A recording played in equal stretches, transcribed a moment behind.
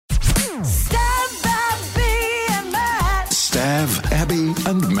Stav, Abby, and Matt. Stav, Abby,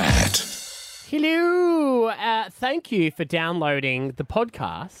 and Matt. Hello. Thank you for downloading the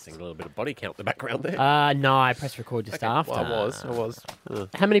podcast. Sing a little bit of body count in the background there. No, I pressed record just after. Well, I was.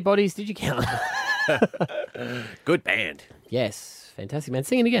 How many bodies did you count? Good band. Yes. Fantastic, man.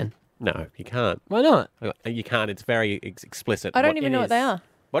 Sing it again. No, you can't. Why not? You can't. It's very explicit. I don't even know what they are.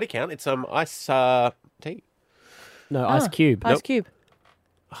 Body count. It's ice tea. No, Ice Cube. Ice Cube.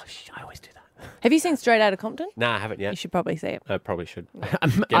 Oh, I always do that. Have you seen Straight Outta Compton? Nah, I haven't yet. You should probably see it. I probably should.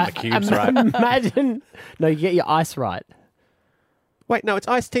 Get my cubes right. Imagine. No, you get your ice right. Wait, no, it's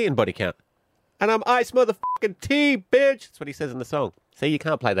ice tea in body count. And I'm ice motherfucking tea, bitch. That's what he says in the song. See, you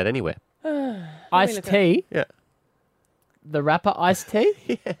can't play that anywhere. Ice Tea? Yeah. The rapper Ice Tea?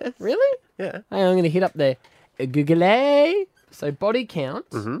 Yes. Really? Yeah. Hey, I'm going to hit up there. Google. So body count.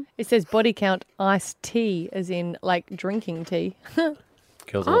 Mm-hmm. It says body count iced tea, as in like drinking tea.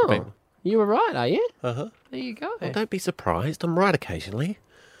 Kills a lot of people. You were right, are you? Uh-huh. There you go. Well, don't be surprised. I'm right occasionally.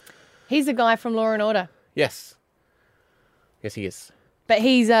 He's a guy from Law and Order, Yes. Yes, he is. but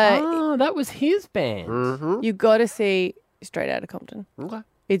he's That was his band. Mm-hmm. you got to see Straight Outta Compton. Okay.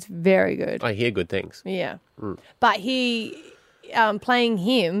 It's very good. I hear good things. Yeah, but he playing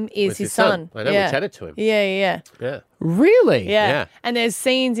him is With his son. I know, yeah. we chatted to him. Yeah. Yeah. Really? Yeah. And there's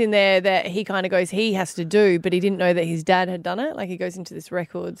scenes in there that he kind of goes, he has to do, but he didn't know that his dad had done it. Like he goes into this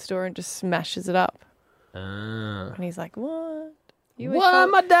record store and just smashes it up. And he's like, what? You were What?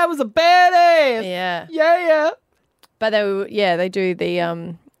 told-" My dad was a badass. Yeah. Yeah. But they do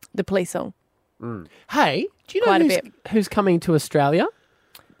the police song. Hey, do you know Quite a who's coming to Australia?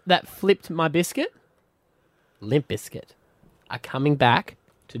 That flipped my biscuit? Limp Bizkit are coming back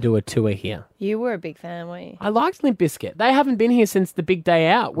to do a tour here. You were a big fan, weren't you? I liked Limp Bizkit. They haven't been here since the big day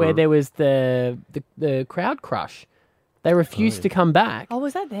out where there was the crowd crush. They refused to come back. Oh,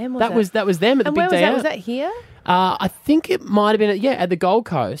 was that them? That was them at the and big where was day that? out. Was that here? I think it might have been at the Gold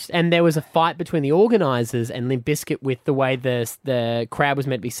Coast, and there was a fight between the organisers and Limp Bizkit with the way the crowd was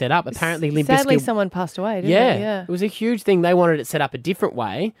meant to be set up. Apparently, Limp Sadly, Bizkit. someone passed away, didn't Yeah, they? Yeah. it was a huge thing. They wanted it set up a different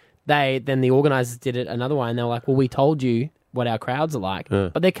way. Then the organisers did it another way, and they were like, "Well, we told you what our crowds are like,"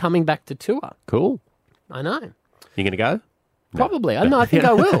 but they're coming back to tour. Cool. I know. You going to go? Probably. I know. I think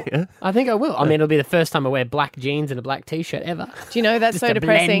I will. I think I will. I mean, it'll be the first time I wear black jeans and a black t-shirt ever. Do you know that's Just so to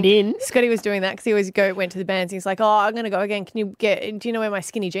depressing? blend in. Scotty was doing that because he always went to the bands. He's like, "Oh, I'm going to go again. Do you know where my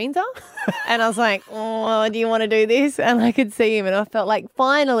skinny jeans are?" And I was like, "Oh, do you want to do this?" And I could see him, and I felt like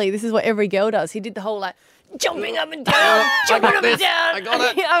finally, this is what every girl does. He did the whole like jumping up and down, jumping up and down. I got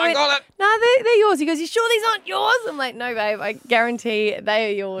it. I got it. No, they're yours. He goes, "You sure these aren't yours?" I'm like, "No, babe. I guarantee they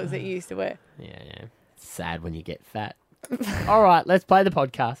are yours that you used to wear." Yeah. It's sad when you get fat. All right, let's play the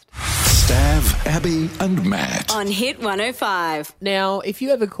podcast. Stav, Abby, and Matt. On Hit 105. Now, if you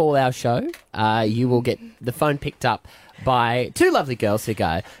ever call our show, you will get the phone picked up by two lovely girls who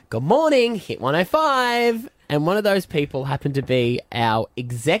go, "Good morning, Hit 105." And one of those people happened to be our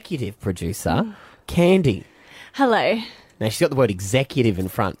executive producer, Candy. Hello. Now, she's got the word executive in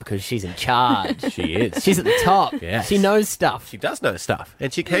front because she's in charge. She is. She's at the top. Yes. She knows stuff. She does know stuff.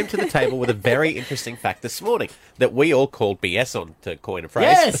 And she came to the table with a very interesting fact this morning that we all called BS on, to coin a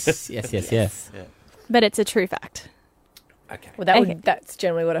phrase. Yes. But it's a true fact. Okay. Well, Okay. that's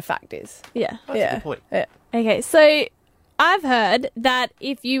generally what a fact is. Yeah. That's a good point. Yeah. Okay, so I've heard that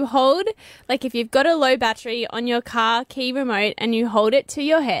if you hold, like if you've got a low battery on your car key remote and you hold it to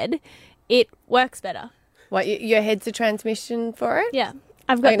your head, it works better. What, your head's a transmission for it? Yeah.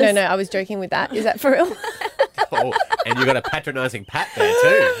 I've got Oh, this. no, I was joking with that. Is that for real? Oh, and you got a patronising pat there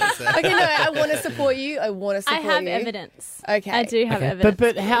too. Okay, no, I want to support you. I want to I support have you. evidence. Okay. I do have Okay. evidence.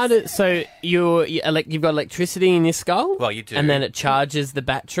 But how do so you've got electricity in your skull? Well, you do. And then it charges the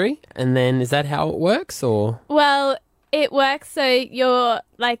battery, and then is that how it works, or? Well, it works so your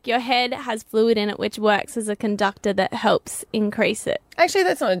head has fluid in it which works as a conductor that helps increase it, Actually,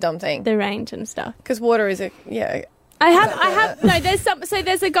 that's not a dumb thing the range and stuff. because water is a, yeah.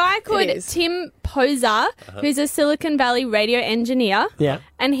 There's a guy called is. Tim Poser who's a Silicon Valley radio engineer. Yeah.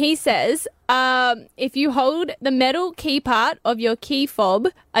 And he says, if you hold the metal key part of your key fob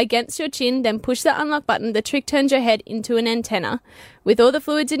against your chin, then push the unlock button, the trick turns your head into an antenna. With all the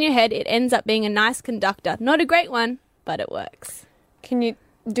fluids in your head, it ends up being a nice conductor. Not a great one, but it works. Can you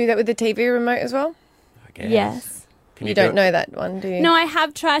do that with the TV remote as well? I guess. Yes. Can You do don't it? know that one, do you? No, I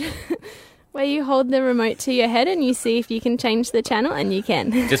have tried where you hold the remote to your head and you see if you can change the channel, and you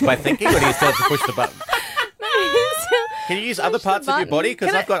can. Just by thinking, or do you still have to push the button? Can you use other parts of your body?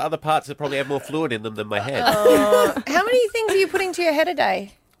 Because I've got other parts that probably have more fluid in them than my head. How many things are you putting to your head a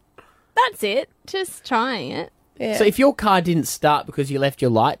day? That's it. Just trying it. Yeah. So if your car didn't start because you left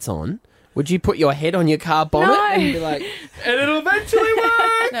your lights on, would you put your head on your car bonnet No. and be like, and it'll eventually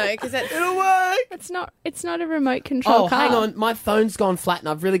work? No, because that's It'll work. It's not a remote control Oh, car. hang on. My phone's gone flat and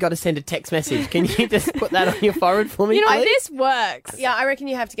I've really got to send a text message. Can you just put that on your forehead for me, You know, please? this works. yeah. I reckon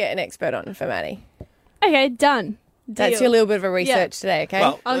you have to get an expert on for Maddie. Okay, done. That's Deal. your little bit of a research today. Okay.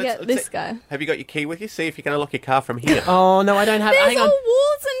 Well, I'll let's- get let's this see. guy. Have you got your key with you? See if you can unlock your car from here. Oh, no, I don't have... There's hang all on.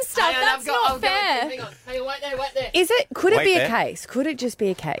 walls and stuff. Hang on, That's not fair. Hang on. Hey, wait there. Is it? Could it Wait be there. a case? Could it just be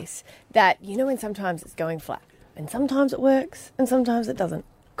a case that when sometimes it's going flat and sometimes it works and sometimes it doesn't?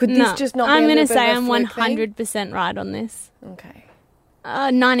 Could No, this just not? I'm going going to to say I'm fluke thing? 100% right on this. Okay.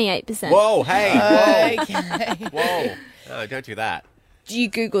 98%. Whoa, hey, whoa, Okay. whoa. No, don't do that. You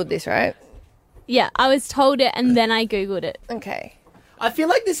googled this, right? Yeah, I was told it and then I Googled it. Okay. I feel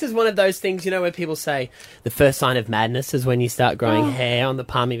like this is one of those things, where people say the first sign of madness is when you start growing hair on the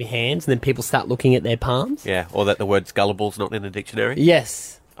palm of your hands and then people start looking at their palms. Yeah, or that the word gullible's not in a dictionary.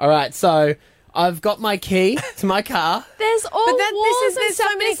 Yes. All right, so I've got my key to my car. There's all But that- walls there's and so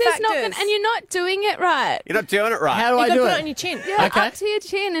stuff. many This is not factors. and you're not doing it right. You're not doing it right. How do You I got to do put it? it on your chin. Yeah, Okay. up to your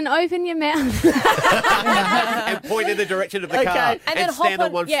chin and open your mouth. And point in the direction of the car. Okay. And then hop stand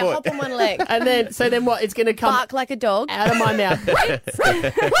on one yeah, foot. hop on one leg. And then what? It's going to come Bark like a dog. out of my mouth. It's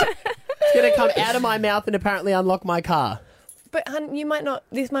going to come out of my mouth and apparently unlock my car. But hun, you might not.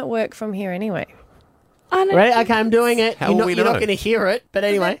 This might work from here anyway. I don't Ready? Okay, I'm doing it. How you're will not, we you're not know? going to hear it, but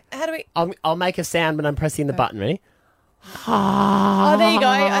anyway, How do we? I'll make a sound when I'm pressing the button. Ready? Oh, there you go.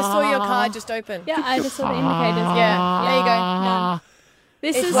 I saw your car just open. Yeah, I just saw the indicators. Yeah. There you go. Done.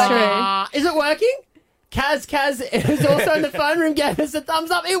 This It's is working. true. Is it working? Kaz, who's also in the phone room, gave us a thumbs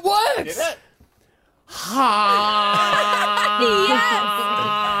up. It works. Did it?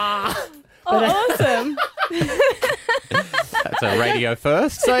 Awesome. That's a radio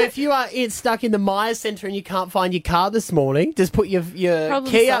first. So if you are stuck in the Myers Centre and you can't find your car this morning, just put your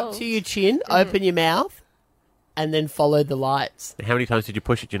Problem key up solved. to your chin, open your mouth, and then follow the lights. How many times did you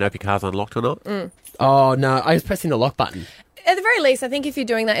push it? Do you know if your car's unlocked or not? Oh, no. I was pressing the lock button. At the very least, I think if you're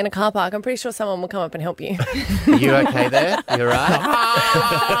doing that in a car park, I'm pretty sure someone will come up and help you. Are you okay there? You're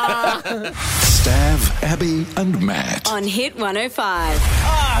right. Stav, Abby, and Matt. On Hit 105.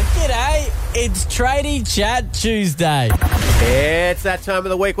 G'day, it's Tradie Chat Tuesday. It's that time of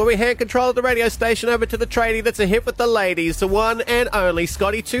the week where we hand control of the radio station over to the tradie that's a hit with the ladies, the one and only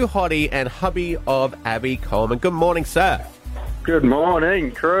Scotty Too Hottie and hubby of Abby Coleman. Good morning, sir. Good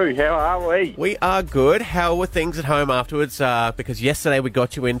morning, crew. How are we? We are good. How were things at home afterwards? Because yesterday we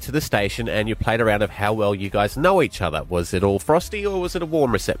got you into the station and you played around of how well you guys know each other. Was it all frosty or was it a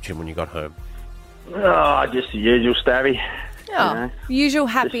warm reception when you got home? Oh, just the usual, Stabby. Oh, usual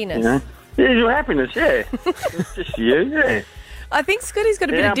happiness. You know, usual happiness, yeah. Just you, yeah. I think Scotty's got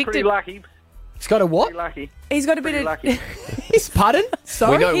a bit Yeah, I'm pretty addicted. lucky. It's got a what? Pretty lucky. He's got a bit Pretty of. lucky. Pardon?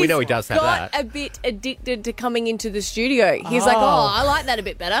 Sorry? We know he does have got that. a bit addicted to coming into the studio. He's like, I like that a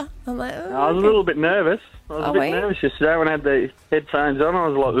bit better. I'm like, oh, I was a little bit nervous. I was Oh, a bit were you? nervous yesterday when I had the headphones on. I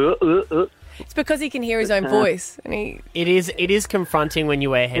was like, It's because he can hear his own voice, and he. It is confronting when you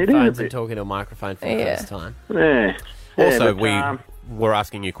wear headphones bit. and talking to a microphone for the Yeah. first time. Yeah. Also, but, we were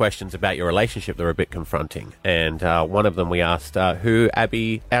asking you questions about your relationship that were a bit confronting. And one of them we asked who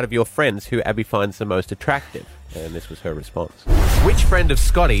Abby, out of your friends, who Abby finds the most attractive. And this was her response. Which friend of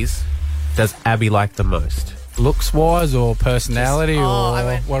Scotty's does Abby like the most? Looks wise or personality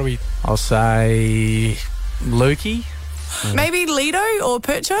or what do we? I'll say Lukey. Maybe Lido or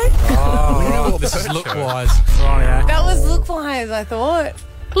Percho? Oh, this is look wise. Right, yeah. That was look wise, I thought.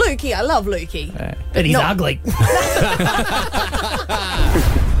 Lukey, I love Lukey. But he's ugly.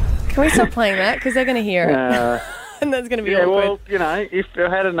 Can we stop playing that? Because they're going to hear it. And that's going to be yeah, awkward. well, you know, if I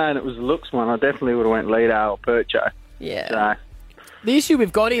had known it was the looks one, I definitely would have went Lido or Percho. Yeah. So, The issue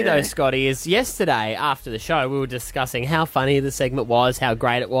we've got here, though, Scotty, is yesterday after the show we were discussing how funny the segment was, how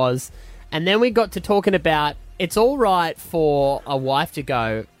great it was, and then we got to talking about it's all right for a wife to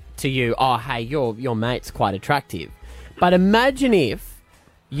go to you, oh, hey, your mate's quite attractive. But imagine if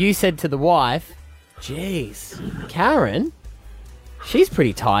you said to the wife, geez, Karen, she's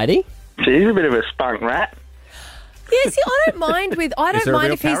pretty tidy. she's a bit of a spunk rat. Yeah, see, I don't mind I don't there a mind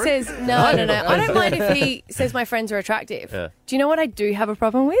real if he Karen? says no. I don't mind if he says my friends are attractive. Yeah. Do you know what I do have a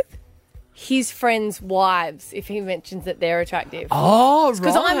problem with? His friends' wives, if he mentions that they're attractive. Oh,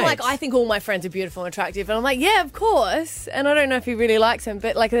 Because I'm like, I think all my friends are beautiful and attractive. And I'm like, yeah, of course. And I don't know if he really likes them,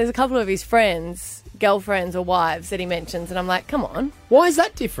 but like there's a couple of his friends, girlfriends or wives that he mentions, and I'm like, come on. Why is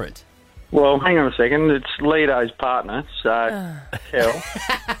that different? Well, hang on a second. It's Lido's partner, so Kel.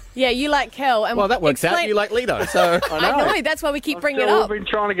 Yeah, you like Kel. And Well, that works out. explain- You like Lido, so... I know, that's why we keep bringing it We've up. been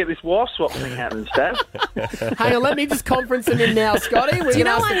trying to get this wife swap thing happening, Stav. Hang on, let me just conference him in now, Scotty. Do you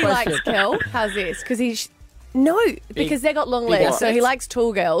know why he likes Kel? How's this? Because because they got long legs, so he likes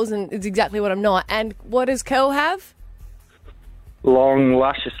tall girls, and it's exactly what I'm not. And what does Kel have? Long,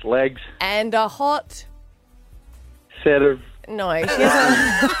 luscious legs. And a hot... Set of... No, she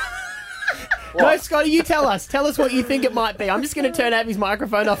has No, Scotty, you tell us. Tell us what you think it might be. I'm just going to turn Abby's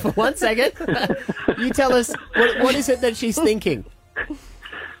microphone off for 1 second. You tell us, what is it that she's thinking?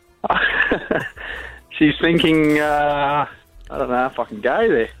 She's thinking, I don't know if I can go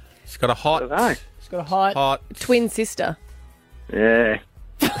there. She's got a hot... I don't know. She's got a hot... twin sister. Yeah.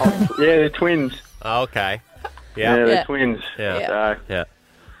 Yeah, they're twins. Oh, okay. Yeah, Yeah. they're twins. Yeah. So, Yeah.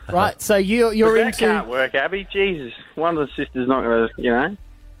 Right, so you're that into... can't work, Abby. Jesus. One of the sisters not going to,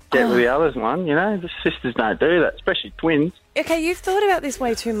 get with the other's one, The sisters don't do that, especially twins. Okay, you've thought about this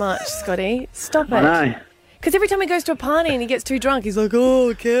way too much, Scotty. Stop it. I know. Because every time he goes to a party and he gets too drunk, he's like,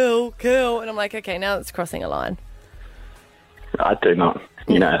 oh, Kel. And I'm like, okay, now it's crossing a line. I do not.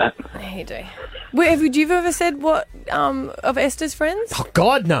 You know that. You do. Wait, have you ever said what of Esther's friends? Oh,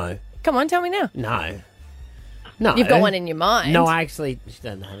 God, no. Come on, tell me now. No. No. You've got one in your mind. No, I actually... She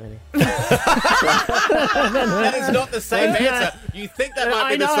doesn't have any. That is not the same answer. You think that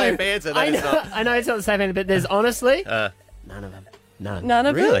might be the same answer. That is not. I know it's not the same answer, but there's honestly... none of them. None. None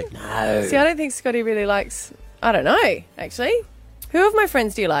of Really? them? No. See, I don't think Scotty really likes... I don't know, actually. Who of my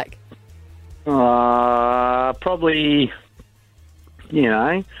friends do you like? Probably,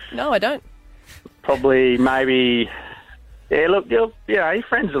 No, I don't. probably maybe... Yeah, look, your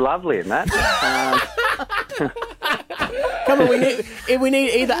friends are lovely in that. Come on, we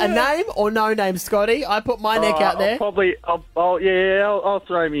need either a name or no name, Scotty. I put my neck out there. I'll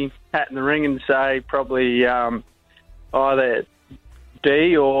throw me hat in the ring and say probably either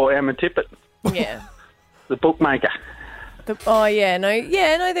D or Emma Tippett, Yeah. the bookmaker. They're good.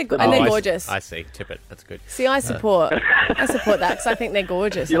 And they're gorgeous. I see. Tippett. That's good. See, I support that because I think they're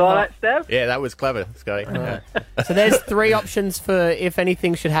gorgeous. You like that, Stav? Yeah, that was clever, Scotty. So there's 3 options for if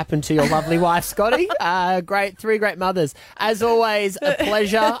anything should happen to your lovely wife, Scotty. 3 great mothers. As always, a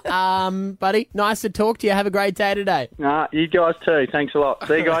pleasure, buddy. Nice to talk to you. Have a great day today. Nah, you guys too. Thanks a lot.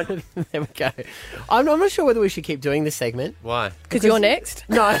 See you guys. There we go. I'm not sure whether we should keep doing this segment. Why? Because you're next.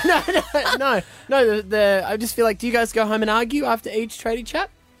 No. I just feel like, do you guys go home and argue after each tradie chat?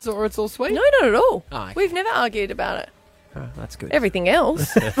 Or it's all sweet? No, not at all. Oh, okay. We've never argued about it. Oh, that's good. Everything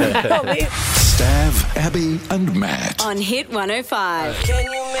else. Stav, Abby, and Matt. On Hit 105.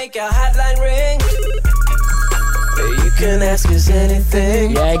 Can you make a hotline ring? You can ask us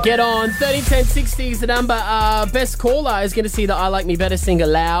anything. Yeah, get on. 301060 is the number. Best caller is going to see the I Like Me Better singer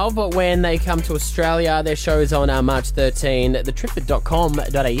Lauv when they come to Australia. Their show is on March 13.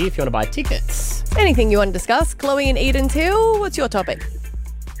 Thetrifford.com.au if you want to buy tickets. Anything you want to discuss? Chloe and Eden Till, what's your topic?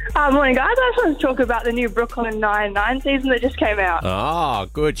 Morning, guys. I just want to talk about the new Brooklyn Nine-Nine season that just came out. Oh,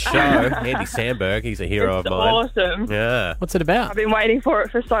 good show. Andy Samberg, he's a hero It's of mine. awesome. Yeah. What's it about? I've been waiting for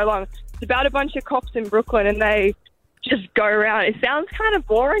it for so long. It's about a bunch of cops in Brooklyn and they just go around. It sounds kind of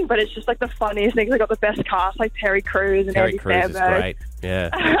boring, but it's just like the funniest things. They got the best cast, like Terry Crews and Terry Andy Crews is Samberg. great. Yeah.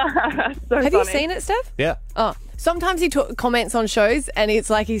 Have you seen it, Steph? Yeah. Oh, sometimes he comments on shows and it's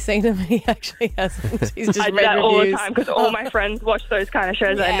like he's seen them and he actually hasn't. He's just I do read that all the reviews. time because all my friends watch those kind of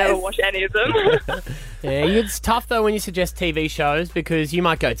shows and I never watch any of them. Yeah, it's tough though when you suggest TV shows because you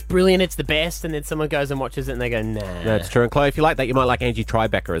might go, it's brilliant, it's the best, and then someone goes and watches it and they go, nah. That's true. And Chloe, if you like that, you might like Angie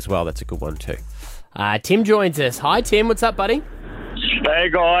Tribeca as well. That's a good one too. Tim joins us. Hi, Tim. What's up, buddy? Hey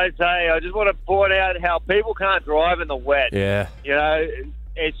guys, I just want to point out how people can't drive in the wet. Yeah.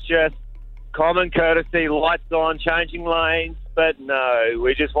 It's just common courtesy, lights on, changing lanes, but no,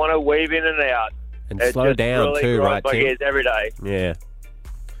 we just want to weave in and out. And It slow just down really too, grinds right, my Tim? gears every day. Yeah.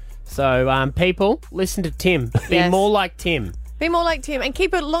 So, people, listen to Tim. Be Yes. more like Tim. Be more like Tim and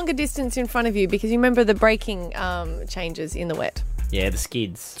keep a longer distance in front of you because you remember the braking changes in the wet. Yeah, the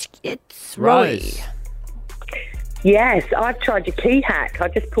skids. It's Rose. Yes, I've tried your key hack. I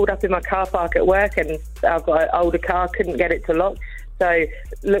just pulled up in my car park at work and I've got an older car, couldn't get it to lock. So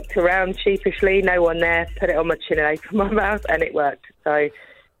looked around sheepishly, no one there, put it on my chin and opened my mouth and it worked. So,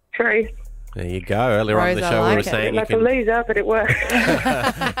 true. There you go. Earlier on in the Rose, I show, we were like it. saying you Like a can loser, but it worked.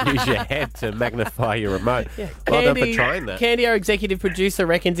 use your head to magnify your remote. Well done for trying that. Candy, our executive producer,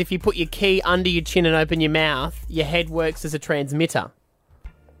 reckons if you put your key under your chin and open your mouth, your head works as a transmitter.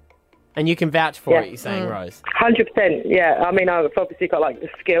 And you can vouch for Yeah. it, you're saying, Rose? 100%, yeah. I mean, I've obviously got, like, the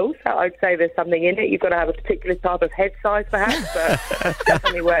skills. I'd say there's something in it. You've got to have a particular type of head size, perhaps, but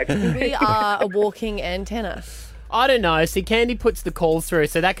definitely works. We are a walking antenna. I don't know. See, Candy puts the calls through,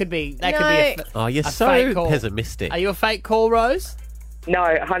 so that could be Oh, you're a so fake call. pessimistic. Are you a fake call, Rose? No,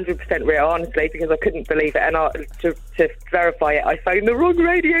 100% real, honestly, because I couldn't believe it. And to verify it, I phoned the wrong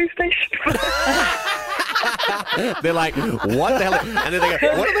radio station. They're like, what the hell? And then they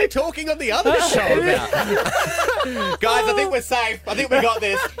go, what are they talking on the other show about? Guys, I think we're safe. I think we got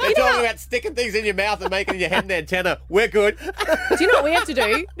this. They're talking about sticking things in your mouth and making your head an antenna. We're good. Do you know what we have to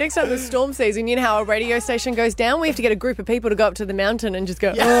do? Next time the storm season, you know how a radio station goes down? We have to get a group of people to go up to the mountain and just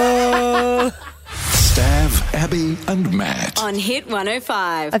go, oh. Stav, Abby, and Matt. On Hit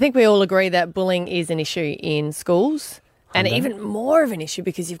 105. I think we all agree that bullying is an issue in schools. And even more of an issue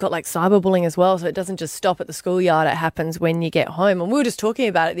because you've got like cyberbullying as well. So it doesn't just stop at the schoolyard. It happens when you get home. And we were just talking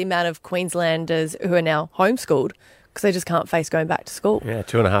about it, the amount of Queenslanders who are now homeschooled because they just can't face going back to school. Yeah,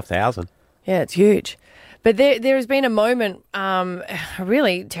 2,500. Yeah, it's huge. But there has been a moment, a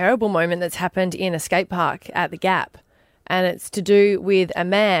really terrible moment that's happened in a skate park at the Gap. And it's to do with a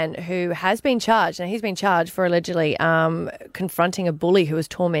man who has been charged. Now, he's been charged for allegedly confronting a bully who was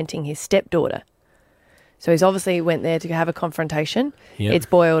tormenting his stepdaughter. So he's obviously went there to have a confrontation. Yep. It's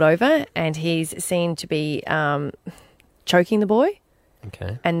boiled over and he's seen to be choking the boy.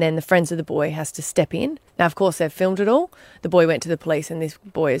 Okay. And then the friends of the boy has to step in. Now, of course, they've filmed it all. The boy went to the police and this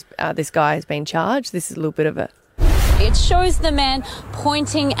guy has been charged. This is a little bit of a... It shows the man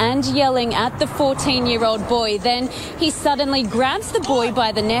pointing and yelling at the 14-year-old boy. Then he suddenly grabs the boy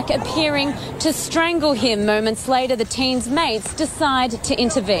by the neck, appearing to strangle him. Moments later, the teen's mates decide to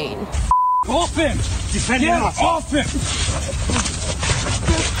intervene. Off him! Defend him! Off him!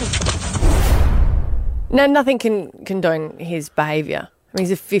 No, nothing can condone his behaviour. I mean,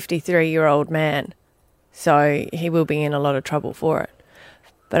 he's a 53-year-old man, so he will be in a lot of trouble for it.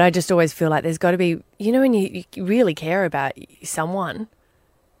 But I just always feel like there's got to be, you know, when you really care about someone,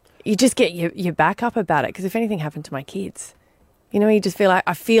 you just get your back up about it. Because if anything happened to my kids, you know, you just feel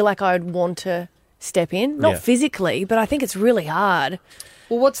like I would want to step in, not physically, but I think it's really hard.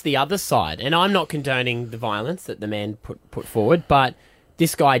 Well, what's the other side? And I'm not condoning the violence that the man put forward, but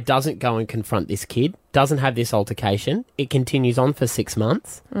this guy doesn't go and confront this kid, doesn't have this altercation. It continues on for 6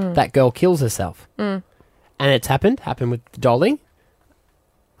 months. That girl kills herself. And it's happened with Dolly.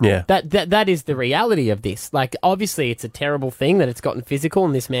 Yeah. That is the reality of this. Like, obviously, it's a terrible thing that it's gotten physical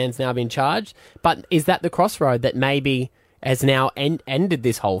and this man's now been charged. But is that the crossroad that maybe has now ended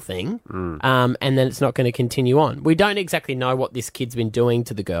this whole thing, and then it's not going to continue on? We don't exactly know what this kid's been doing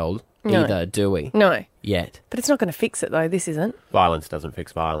to the girl either, do we? No. Yet. But it's not going to fix it, though. This isn't. Violence doesn't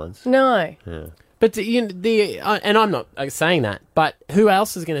fix violence. No. Yeah. But and I'm not saying that, but who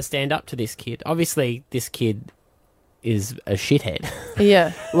else is going to stand up to this kid? Obviously, this kid is a shithead.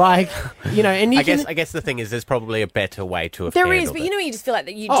 Yeah. Like, you know, and I guess the thing is there's probably a better way to have There is, handled but it. you know, you just feel like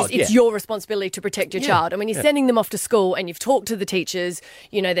that it's yeah. your responsibility to protect your child. And when you're sending them off to school and you've talked to the teachers,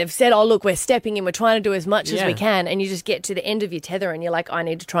 you know, they've said, oh, look, we're stepping in, we're trying to do as much as we can. And you just get to the end of your tether and you're like, I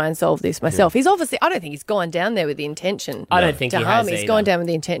need to try and solve this myself. He's obviously, I don't think he's gone down there with the intention I don't think to he harm. has He's either. gone down with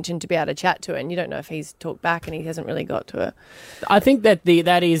the intention to be able to chat to her. And you don't know if he's talked back and he hasn't really got to her. I think that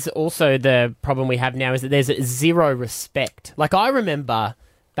that is also the problem we have now, is that there's zero respect. Like, I remember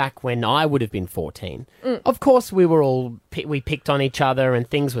back when I would have been 14, of course we picked on each other and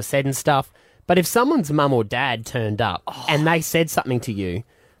things were said and stuff. But if someone's mum or dad turned up and they said something to you,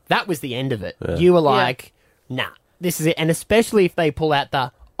 that was the end of it. Yeah. You were like, nah, this is it. And especially if they pull out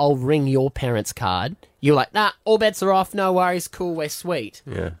the I'll ring your parents card, you're like, nah, all bets are off, no worries, cool, we're sweet.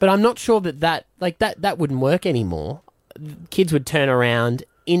 Yeah. But I'm not sure that wouldn't work anymore. Kids would turn around,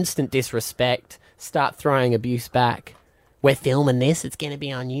 instant disrespect, start throwing abuse back. We're filming this, it's going to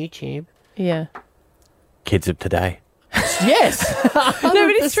be on YouTube. Yeah. Kids of today. Yes. No, but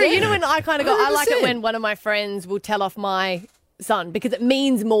it's true. You know, when I kind of go, I like it when one of my friends will tell off my son because it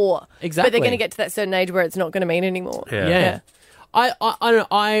means more. Exactly. But they're going to get to that certain age where it's not going to mean anymore. Yeah.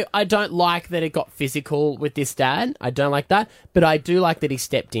 I don't like that it got physical with this dad. I don't like that. But I do like that he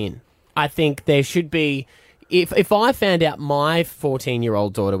stepped in. I think there should be... If I found out my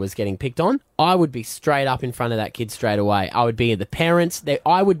 14-year-old daughter was getting picked on, I would be straight up in front of that kid straight away. I would be the parents.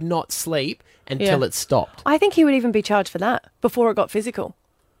 I would not sleep until it stopped. I think he would even be charged for that before it got physical.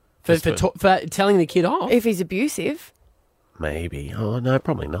 For telling the kid off? If he's abusive. Maybe. Oh, no,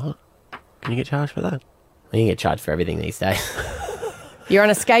 probably not. Can you get charged for that? You can get charged for everything these days. You're on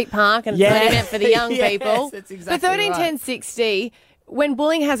a skate park and it's only meant for the young Yes, people. that's exactly For 13, right. 10, 60, when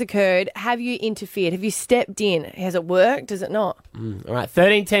bullying has occurred, have you interfered? Have you stepped in? Has it worked? Does it not? All right,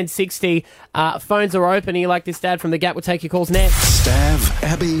 13 10 60. Phones are open. Are you like this, Dad? From the Gap, we'll take your calls next. Stav,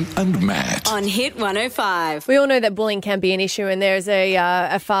 Abby and Matt. On Hit 105. We all know that bullying can be an issue, and there's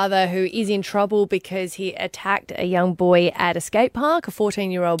a father who is in trouble because he attacked a young boy at a skate park, a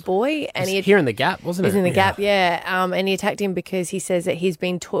 14-year-old boy. And It's here in the Gap, wasn't it? He's in the Gap, yeah. And he attacked him because he says that he's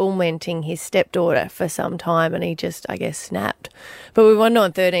been tormenting his stepdaughter for some time, and he just, I guess, snapped. But we want to know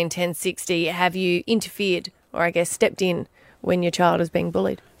on 13 10 60, have you interfered or, I guess, stepped in when your child is being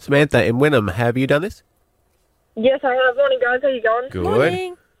bullied? Samantha in Wynnum, have you done this? Yes, I have. Morning, guys. How you going? Good.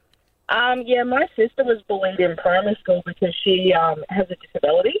 Morning. Yeah, my sister was bullied in primary school because she has a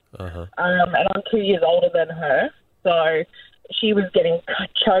disability, Uh-huh. and I'm 2 years older than her. So she was getting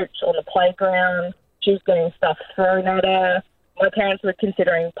choked on the playground. She was getting stuff thrown at her. My parents were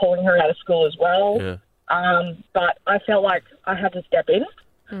considering pulling her out of school as well. Yeah. But I felt like I had to step in.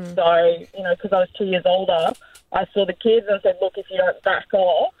 So, because I was 2 years older, I saw the kids and said, look, if you don't back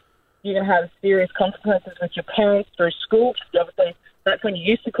off, you're going to have serious consequences with your parents through school. Obviously, that's when you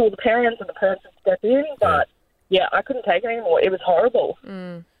used to call the parents and the parents would step in. But, yeah, I couldn't take it anymore. It was horrible.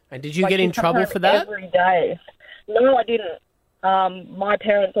 And did you get in trouble for that? Every day. No, I didn't. My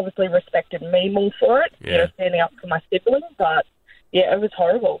parents obviously respected me more for it, standing up for my siblings. But, yeah, it was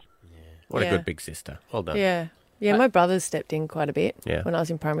horrible. What a good big sister. Well done. Yeah. Yeah, my brothers stepped in quite a bit Yeah. when I was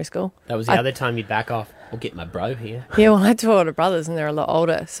in primary school. That was the other time you'd back off. I'll get my bro here. Yeah, well, I had two older brothers and they're a lot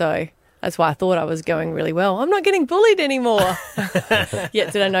older, so that's why I thought I was going really well. I'm not getting bullied anymore.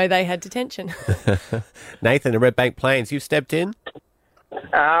 Yet did I know they had detention. Nathan in Red Bank Plains, you've stepped in?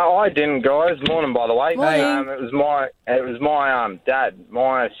 I didn't, guys. Morning, by the way. Morning. It was my dad.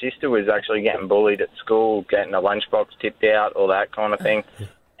 My sister was actually getting bullied at school, getting a lunchbox tipped out, all that kind of thing.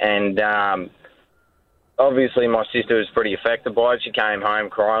 And obviously my sister was pretty affected by it. She came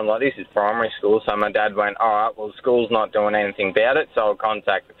home crying like, this is primary school. So my dad went, all right, well, school's not doing anything about it, so I'll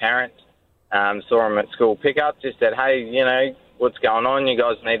contact the parents. Saw him at school pickup, just said, hey, what's going on? You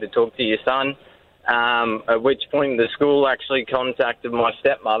guys need to talk to your son. At which point the school actually contacted my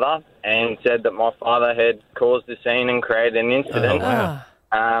stepmother and said that my father had caused a scene and created an incident. Oh,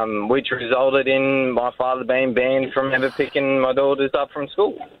 wow. Which resulted in my father being banned from ever picking my daughters up from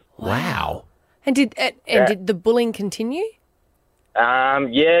school. Wow. And did the bullying continue? Yeah,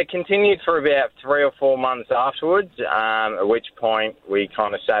 it continued for about 3 or 4 months afterwards, at which point we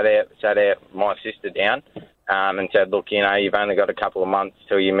kind of sat out my sister down and said, look, you've only got a couple of months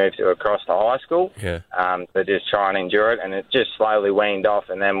till you move across to high school. Yeah. So just try and endure it. And it just slowly weaned off,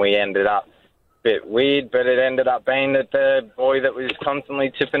 and then we ended up bit weird, but it ended up being that the boy that was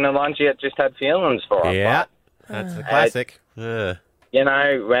constantly tipping the lunch yet just had feelings for her. Yeah, that's a classic.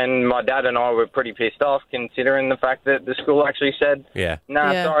 When my dad and I were pretty pissed off, considering the fact that the school actually said,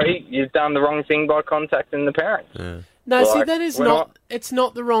 sorry, you've done the wrong thing by contacting the parents. No, see, that is not. It's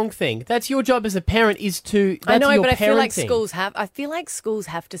not the wrong thing. That's your job as a parent. I know, but I feel like parenting. schools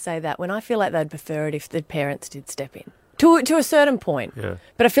have to say that. When I feel like they'd prefer it if the parents did step in to a certain point. Yeah.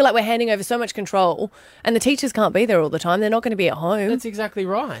 But I feel like we're handing over so much control, and the teachers can't be there all the time. They're not going to be at home. That's exactly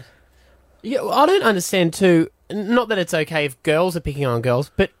right. Yeah, I don't understand too. Not that it's okay if girls are picking on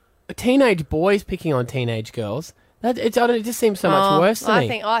girls, but teenage boys picking on teenage girls. It just seems so much worse to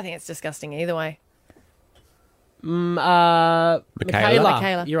me. I think it's disgusting either way. Michaela,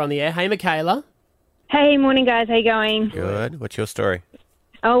 Michaela, you're on the air. Hey, Michaela. Hey, morning, guys. How you going? Good. What's your story?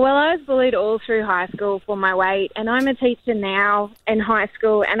 Oh, well, I was bullied all through high school for my weight, and I'm a teacher now in high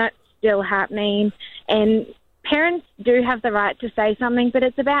school, and it's still happening. And parents do have the right to say something, but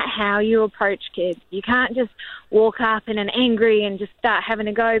it's about how you approach kids. You can't just walk up in an angry and just start having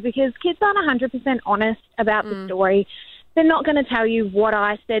a go, because kids aren't 100% honest about the story. They're not going to tell you what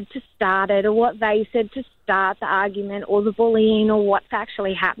I said to start it, or what they said to start the argument, or the bullying, or what's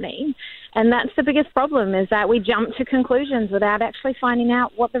actually happening. And that's the biggest problem, is that we jump to conclusions without actually finding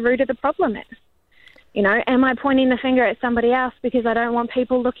out what the root of the problem is. Am I pointing the finger at somebody else because I don't want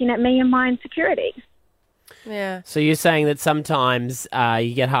people looking at me and my insecurities? Yeah. So you're saying that sometimes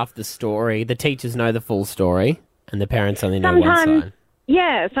you get half the story, the teachers know the full story, and the parents only know one side.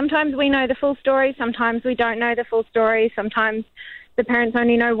 Yeah, sometimes we know the full story, sometimes we don't know the full story, sometimes the parents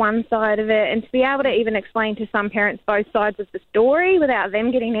only know one side of it. And to be able to even explain to some parents both sides of the story without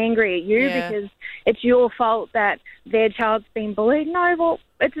them getting angry at you because it's your fault that their child's been bullied. No, well,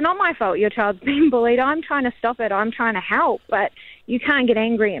 it's not my fault your child's been bullied. I'm trying to stop it. I'm trying to help. But you can't get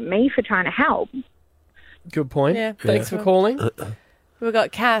angry at me for trying to help. Good point. Yeah. Thanks for calling. We've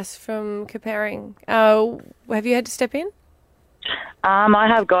got Cass from Comparing. Have you had to step in? I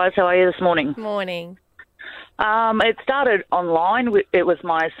have, guys. How are you this morning? Morning. It started online. It was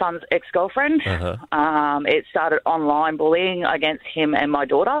my son's ex-girlfriend. It started online bullying against him and my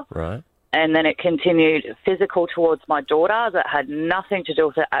daughter. Right. And then it continued physical towards my daughter that had nothing to do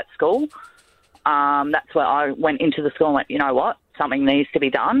with it at school. That's where I went into the school and went, you know what, something needs to be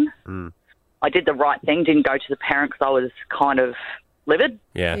done. I did the right thing, didn't go to the parent because I was kind of livid.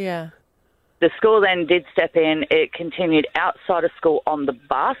 Yeah. The school then did step in. It continued outside of school on the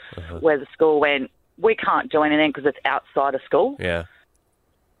bus where the school went, we can't do anything because it's outside of school. Yeah.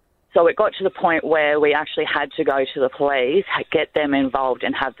 So it got to the point where we actually had to go to the police, get them involved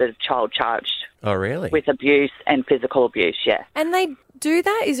and have the child charged. Oh, really? With abuse and physical abuse, yeah. And they do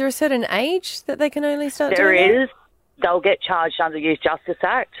that? Is there a certain age that they can only start There doing that? is. They'll get charged under the Youth Justice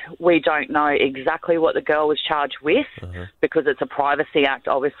Act. We don't know exactly what the girl was charged with because it's a Privacy Act,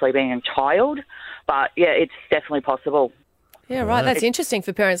 obviously being a child. But, yeah, it's definitely possible. Yeah, right. That's interesting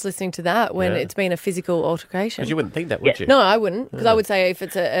for parents listening to that when it's been a physical altercation. Because you wouldn't think that, would you? No, I wouldn't. Because I would say if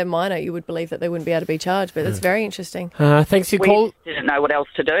it's a minor, you would believe that they wouldn't be able to be charged. But that's very interesting. Thanks for your call. We didn't know what else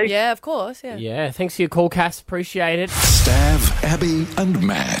to do. Yeah, of course. Yeah. Yeah, thanks for your call, Cass. Appreciate it. Stav, Abby, and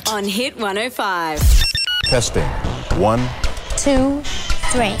Matt. On Hit 105. Testing. 1, 2,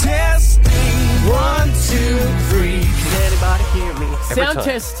 3. Testing. 1, 2, 3. Can anybody hear me? Sound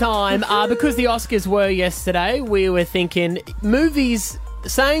test time. Because the Oscars were yesterday, we were thinking movies,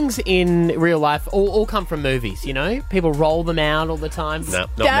 sayings in real life all come from movies, you know? People roll them out all the time. No,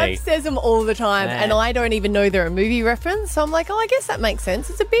 not Dad me. says them all the time, and I don't even know they're a movie reference. So I'm like, I guess that makes sense.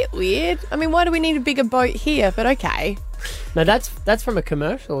 It's a bit weird. I mean, why do we need a bigger boat here? But okay. No, that's from a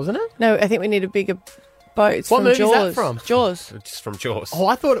commercial, isn't it? No, I think we need a bigger boat. It's What from movie Jaws. is that from? Jaws. It's from Jaws. Oh,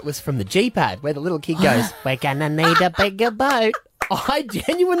 I thought it was from the G-Pad, where the little kid goes, we're gonna need a bigger boat. I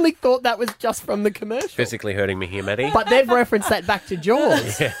genuinely thought that was just from the commercial. Physically hurting me here, Maddie. But they've referenced that back to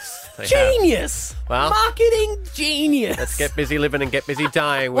Jaws. Yes. they have. Genius! Well, Marketing genius! let's get busy living and get busy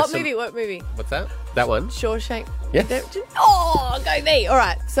dying. With What movie? What movie? What's that? That one? Shawshank. Yes. Redemption? Oh, go me! All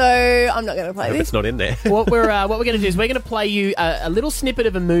right, so I'm not going to play Hope this. it's not in there. what we're going to do is we're going to play you a little snippet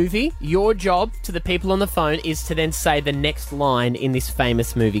of a movie. Your job to the people on the phone is to then say the next line in this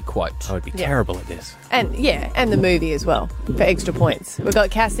famous movie quote. I would be terrible at this. And and the movie as well for extra points. We've got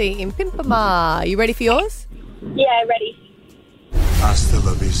Cassie in Pimpama. You ready for yours? Yeah, ready. Hasta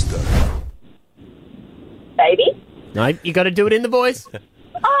la vista. Baby? No, you got to do it in the voice.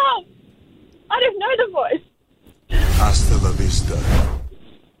 Oh! I don't know the voice. Hasta la vista.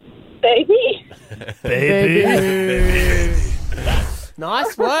 Baby? Baby.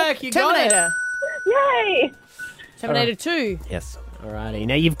 Nice work. You got it. Terminator. Yay! Terminator 2. Yes. Alrighty.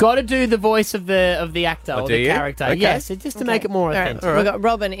 Now you've got to do the voice of the actor or do the you? character. Okay. Yes, just to make it more All right. authentic. We've got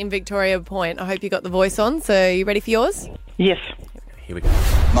Robin in Victoria Point. I hope you got the voice on. So you ready for yours? Yes. Here we go.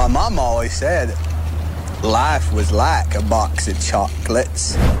 My mum always said life was like a box of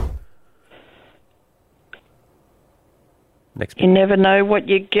chocolates. Next. You never know what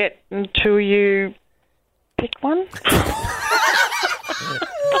you get until you pick one. Love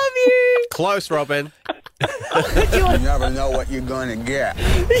you. Close, Robin. You never know what you're going to get.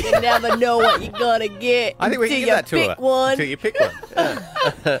 You never know what you're going to get. I think we can until give that to you her. pick one. Until you pick one.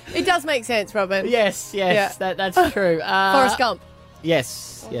 Yeah. It does make sense, Robin. Yes, Yeah. that's true. Forrest Gump.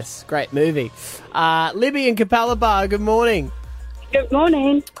 Yes, great movie. Libby and Capella Bar, good morning. Good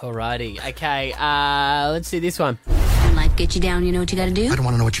morning. Alrighty, okay, let's see this one. When life gets you down, you know what you gotta do? I don't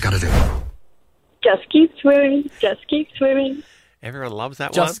want to know what you got to do. Just keep swimming. Just keep swimming. Everyone loves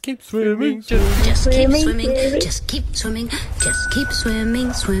that one. Just keep swimming. Just keep Swimming, swimming, swimming. just keep swimming, just keep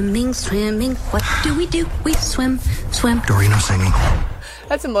swimming, swimming, swimming. What do? We swim, swim. Dorino singing.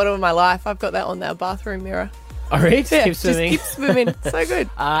 That's the motto of my life. I've got that on our bathroom mirror. All right, Yeah, keep swimming. Just keep swimming. So good.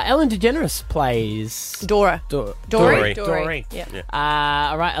 Ellen DeGeneres plays Dora. Dory. Dory. Yeah.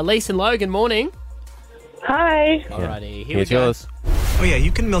 All right, Elise and Logan, morning. Hi. Alrighty, here Here's we go. yours. Oh, yeah,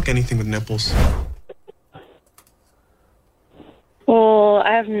 you can milk anything with nipples. Oh,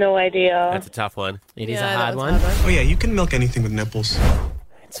 I have no idea. That's a tough one. It is Yeah, a that hard one's one. Oh, yeah, you can milk anything with nipples.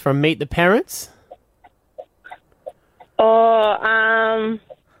 It's from Meet the Parents. Oh,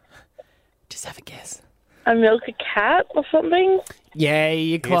 Just have a guess. I milk a cat or something? Yeah,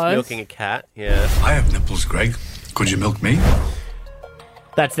 you're He's close. milking a cat. Yeah. I have nipples, Greg. Could you milk me?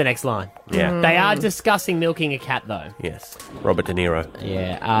 That's the next line. Yeah. They are discussing milking a cat, though. Yes. Robert De Niro.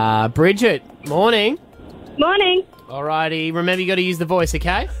 Yeah. Bridget, morning. Morning. Alrighty, remember you got to use the voice,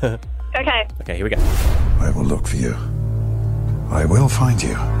 okay? Okay. Okay, here we go. I will look for you. I will find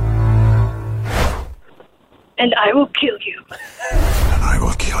you. And I will kill you. And I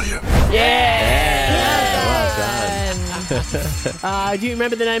will kill you. Yeah. Well done. Do you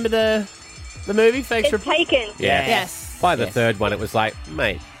remember the name of the The movie Fakes It's Taken. Yeah. Yes. By the third one, it was like,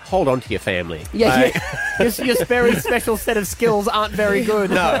 mate, hold on to your family. Yeah, Like- your very special set of skills aren't very good.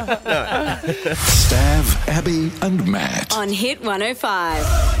 No. Stav, Abby, and Matt. On Hit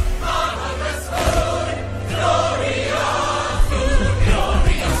 105.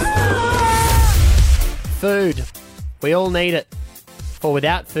 Food. We all need it. For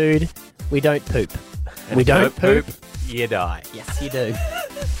without food, we don't poop. And we if you don't poop. you die. Yes, you do.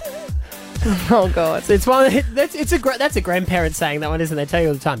 Oh God. So it's one. That's a grandparent saying that one, isn't it? They tell you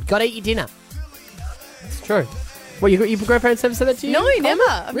all the time. Got to eat your dinner. It's true. Well, your grandparents ever said that to you? No, never.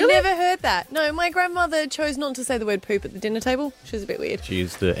 I've Really? never heard that. No, my grandmother chose not to say the word poop at the dinner table. She was a bit weird. She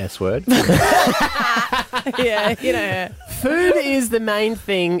used the S word. Yeah, you know. Food is the main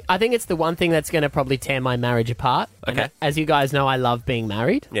thing. I think it's the one thing that's going to probably tear my marriage apart. Okay. And as you guys know, I love being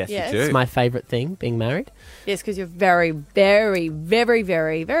married. Yes, Yes. you do. It's my favourite thing, being married. Yes, because you're very, very, very,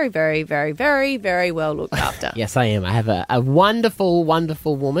 very, very, very, very, very, very well looked after. Yes, I am. I have a wonderful,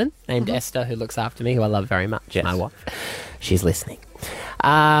 wonderful woman named Esther who looks after me, who I love very much. Yes. My wife. She's listening.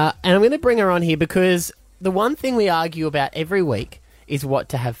 And I'm going to bring her on here because the one thing we argue about every week is what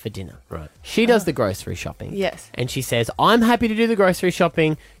to have for dinner. Right. She does the grocery shopping. Yes. And she says, I'm happy to do the grocery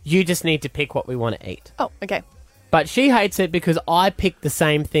shopping. You just need to pick what we want to eat. Oh, okay. But she hates it because I pick the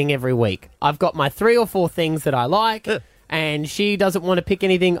same thing every week. I've got my 3 or 4 things that I like, and she doesn't want to pick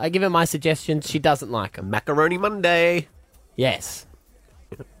anything. I give her my suggestions. She doesn't like them. Macaroni Monday. Yes.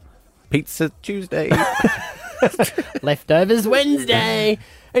 Pizza Tuesday. Leftovers Wednesday.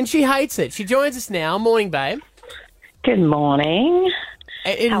 And she hates it. She joins us now. Morning, babe. Good morning.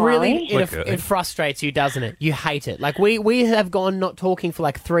 It How are really we? it frustrates you, doesn't it? You hate it. Like we have gone not talking for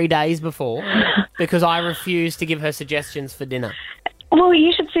like 3 days before because I refuse to give her suggestions for dinner. Well,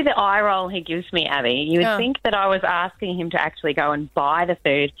 you should see the eye roll he gives me, Abby. You would Oh. think that I was asking him to actually go and buy the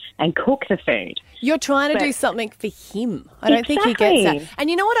food and cook the food. You're trying to But- do something for him. I don't think he gets Exactly. that. And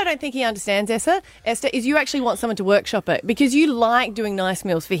you know what I don't think he understands, Esther, is you actually want someone to workshop it because you like doing nice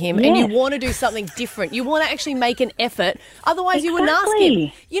meals for him and you Yes. want to do something different. You want to actually make an effort. Otherwise, you wouldn't ask him.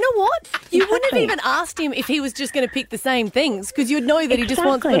 Exactly. You know what? You wouldn't have Exactly. even asked him if he was just going to pick the same things because you'd know that he just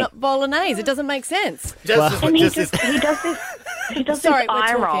wants Exactly. bolognese. It doesn't make sense. And he does this Sorry, we're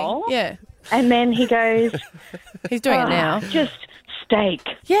eye talking. roll. Yeah. And then he goes, He's doing it "Oh, now. just steak."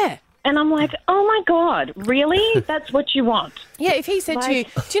 Yeah. And I'm like, oh my God, really? That's what you want? Yeah, if he said to you, do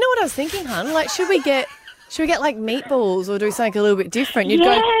you know what I was thinking, hon? Like, should we get like meatballs or do something a little bit different? You'd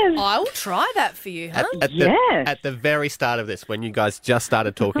Yes. go, I'll try that for you, huh? At the very start of this, when you guys just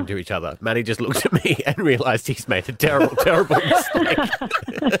started talking to each other, Matty just looked at me and realised he's made a terrible, terrible mistake.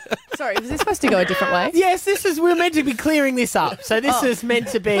 Sorry, was this supposed to go a different way? Yes, we're meant to be clearing this up. So this is meant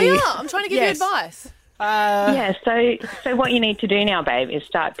to be. We are. I'm trying to give Yes. you advice. Yeah, so what you need to do now, babe, is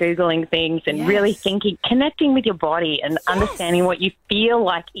start Googling things and really thinking, connecting with your body and understanding what you feel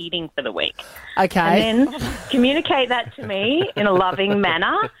like eating for the week. Okay. And then communicate that to me in a loving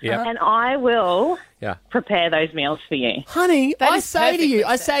manner, Yep. and I will Yeah. prepare those meals for you. Honey, That I is say to you,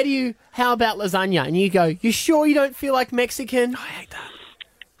 perfect, how about lasagna? And you go, you sure you don't feel like Mexican?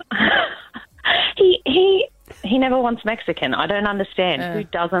 He never wants Mexican. I don't understand. Who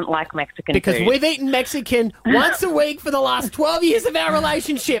doesn't like Mexican Because food? we've eaten Mexican once a week for the last 12 years of our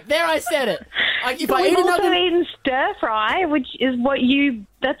relationship. There, I said it. Like, if But I we've eat also another... eaten stir fry, which is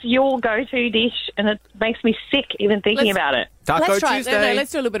that's your go-to dish, and it makes me sick even thinking about it. Let's try it. No,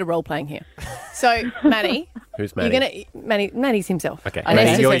 let's do a little bit of role playing here. So, Maddie. Who's You're Maddie? Maddie's himself. Okay. And Maddie,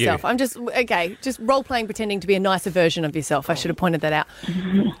 Esther's you're herself. you. I'm just role playing, pretending to be a nicer version of yourself. I should have pointed that out.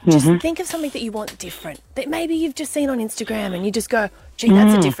 Just think of something that you want different. That maybe you've just seen on Instagram and you just go, gee,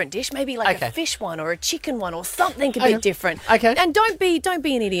 that's a different dish. Maybe like a fish one or a chicken one or something a bit different. Okay. And don't be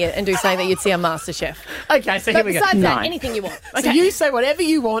an idiot and do something that you'd see on MasterChef. Okay, so But here we go. besides that, anything you want. Okay. So you say whatever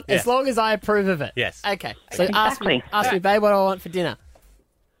you want Yeah. as long as I approve of it. Yes. Okay. So Exactly. ask me, babe, what do I want for dinner?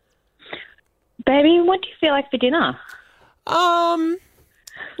 Baby, what do you feel like for dinner?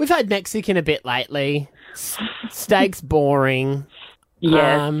 We've had Mexican a bit lately. Steak's boring.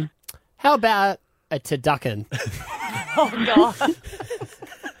 Yes. How about a turducken? Oh, God.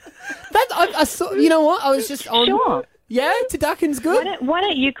 I saw, you know what? I was just on. Sure. Yeah, turducken's good. Why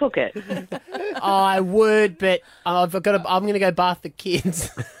don't you cook it? I would, but I'm going to go bath the kids.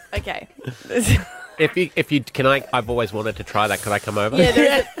 Okay. If you can, I've always wanted to try that. Could I come over?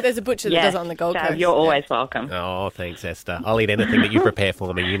 Yeah, there's a butcher that Yes, does it on the Gold Stav, Coast. you're always welcome. Oh, thanks, Esther. I'll eat anything that you prepare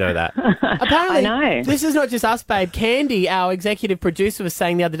for me. You know that. Apparently, I know. this is not just us, babe. Candy, our executive producer, was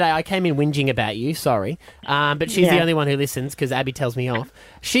saying the other day, I came in whinging about you, sorry, but she's the Yeah. only one who listens because Abby tells me off.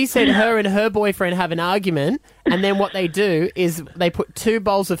 She said her and her boyfriend have an argument And then what they do is they put 2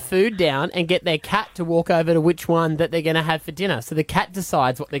 bowls of food down and get their cat to walk over to which one that they're going to have for dinner. So the cat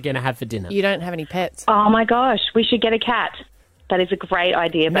decides what they're going to have for dinner. You don't have any pets. Oh, my gosh. We should get a cat. That is a great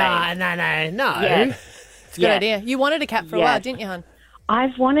idea, babe. No. Yes. It's a good idea. You wanted a cat for a while, didn't you, hon?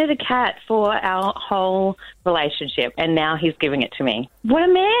 I've wanted a cat for our whole relationship, and now he's giving it to me. What a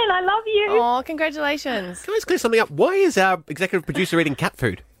man. I love you. Oh, congratulations. Can I just clear something up? Why is our executive producer eating cat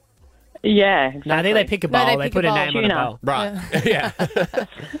food? Yeah, exactly. No, I think they pick a bowl. No, they pick put a a bowl. name on a Tuna. bowl. Right. Yeah.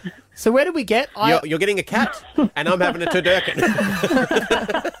 So where did we get? You're getting a cat, and I'm having a turducken.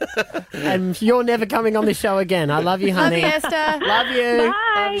 And you're never coming on the show again. I love you, honey. Love you, Esther. Love you.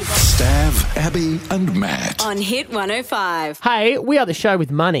 Bye. Stav, Abby, and Matt. On Hit 105. Hey, we are the show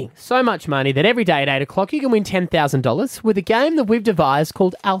with money. So much money that every day at 8 o'clock you can win $10,000 with a game that we've devised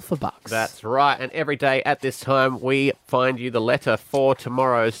called Alpha Bucks. That's right. And every day at this time, we find you the letter for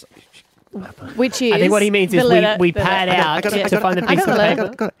tomorrow's... Which is... I think what he means is we pad out I to find the piece of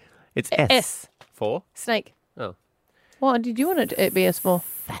paper. It's S. S. For? Snake. Oh. What did you want it to be S4?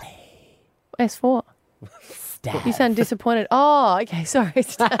 S4. Stav. You sound disappointed. Oh, okay. Sorry.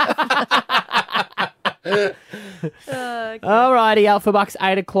 All righty, Alpha Bucks,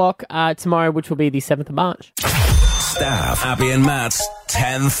 8 o'clock tomorrow, which will be the 7th of March. Stav, Abby and Matt's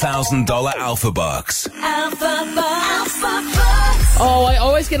 $10,000 Alpha Bucks. Alpha Bucks. Oh, I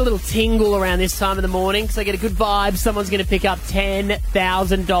always get a little tingle around this time of the morning because I get a good vibe. Someone's going to pick up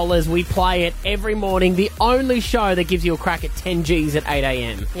 $10,000. We play it every morning. The only show that gives you a crack at 10 Gs at 8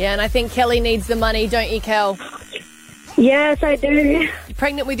 a.m. Yeah, and I think Kelly needs the money, don't you, Kel? Yes, I do. You're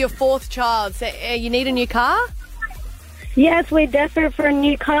pregnant with your 4th child. So, you need a new car? Yes, we're desperate for a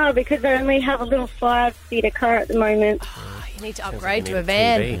new car because I only have a little 5-seater car at the moment. Oh, you need to upgrade to a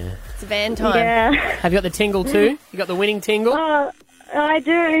van. It's a van time. Yeah. Have you got the tingle too? You got the winning tingle? Oh, I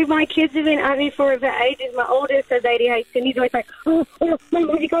do. My kids have been at me for over ages. My oldest has ADHD and he's always like, oh, Mum,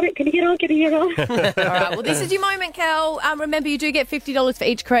 have you got it? Can you get on? Can you get on? All right, well, this is your moment, Kel. Remember, you do get $50 for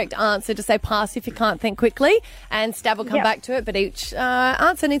each correct answer. Just say pass if you can't think quickly, and Stav will come back to it, but each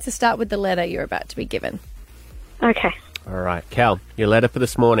answer needs to start with the letter you're about to be given. Okay. All right, Cal, your letter for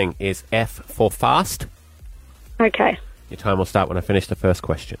this morning is F for fast. Okay. Your time will start when I finish the first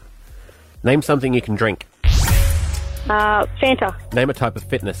question. Name something you can drink. Fanta. Name a type of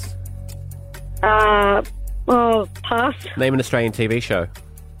fitness. Pass. Name an Australian TV show.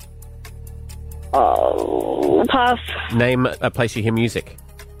 Oh, pass. Name a place you hear music.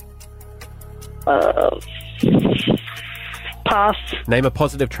 Pass. Name a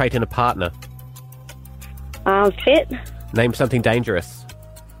positive trait in a partner. Fit. Name something dangerous.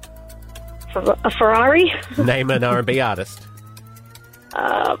 A Ferrari. Name an R&B artist.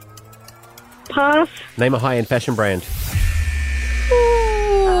 Pass. Name a high-end fashion brand.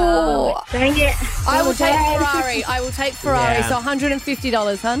 Ooh. Dang it. I will take Ferrari. I will take Ferrari. Yeah. So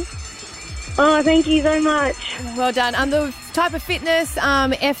 $150, hun. Oh, thank you so much. Well done. The type of fitness,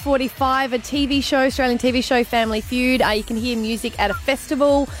 F45, a TV show, Australian TV show, Family Feud. You can hear music at a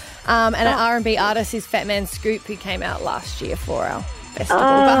festival. And an R&B artist is Fat Man Scoop, who came out last year for our festival.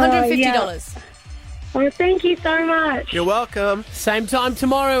 But $150. Yeah. Oh, thank you so much. You're welcome. Same time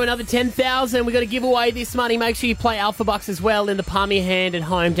tomorrow, another $10,000. We've got to give away this money. Make sure you play Alpha Bucks as well in the palm of your hand at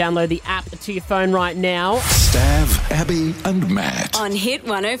home. Download the app to your phone right now. Stav, Abby, and Matt. On Hit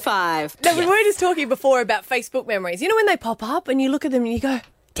 105. No, we were just talking before about Facebook memories. You know when they pop up and you look at them and you go,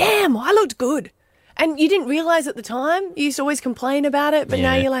 damn, I looked good. And you didn't realise at the time. You used to always complain about it, but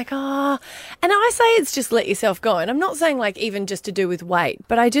now you're like, And I say it's just let yourself go. And I'm not saying like even just to do with weight,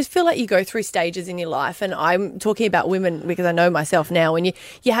 but I just feel like you go through stages in your life. And I'm talking about women because I know myself now. When you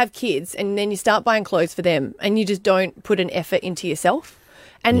have kids and then you start buying clothes for them and you just don't put an effort into yourself.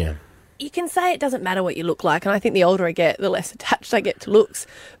 And you can say it doesn't matter what you look like. And I think the older I get, the less attached I get to looks.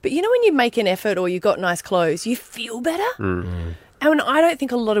 But you know when you make an effort or you've got nice clothes, you feel better. Mm-hmm. And I don't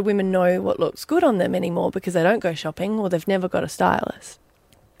think a lot of women know what looks good on them anymore because they don't go shopping or they've never got a stylist.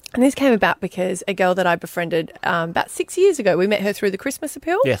 And this came about because a girl that I befriended about 6 years ago, we met her through the Christmas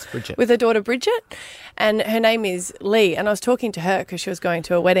Appeal. Yes, Bridget. With her daughter Bridget. And her name is Lee. And I was talking to her because she was going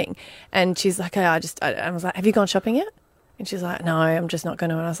to a wedding. And she's like, I was like, have you gone shopping yet? And she's like, no, I'm just not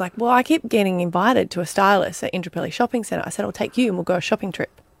going to. And I was like, well, I keep getting invited to a stylist at Indooroopilly Shopping Centre. I said, I'll take you and we'll go a shopping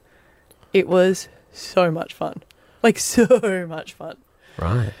trip. It was so much fun. Like, so much fun.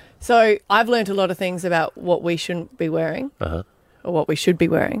 Right. So I've learned a lot of things about what we shouldn't be wearing or what we should be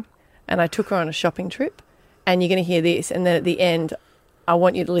wearing. And I took her on a shopping trip. And you're going to hear this. And then at the end, I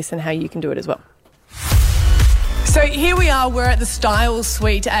want you to listen how you can do it as well. So here we are, we're at the Style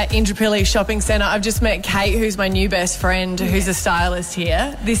Suite at Indooroopilly Shopping Centre. I've just met Kate, who's my new best friend, who's a stylist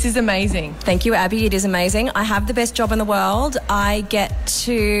here. This is amazing. Thank you, Abby. It is amazing. I have the best job in the world. I get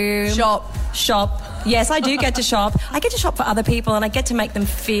to... Shop. Yes, I do get to shop. I get to shop for other people and I get to make them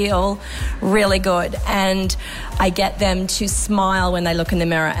feel really good. And I get them to smile when they look in the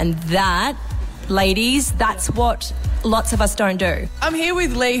mirror. And that, ladies, that's what lots of us don't do. I'm here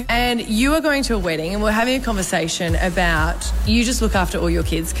with Lee, and you are going to a wedding, and we're having a conversation about you just look after all your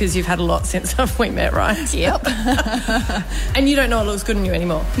kids because you've had a lot since we met, right? Yep. And you don't know what looks good on you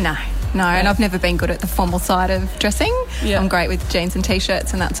anymore? No, and I've never been good at the formal side of dressing. Yeah. I'm great with jeans and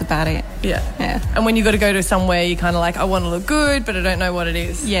T-shirts, and that's about it. Yeah. And when you got to go to somewhere, you're kind of like, I want to look good, but I don't know what it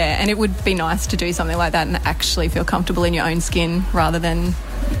is. Yeah, and it would be nice to do something like that and actually feel comfortable in your own skin rather than,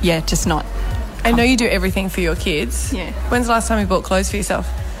 just not. I know you do everything for your kids. Yeah. When's the last time you bought clothes for yourself?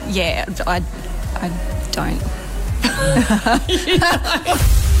 Yeah, I don't.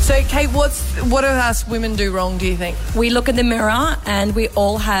 So, Kate, what do us women do wrong, do you think? We look in the mirror and we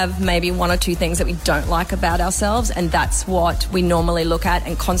all have maybe one or two things that we don't like about ourselves, and that's what we normally look at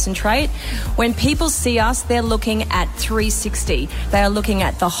and concentrate. When people see us, they're looking at 360. They are looking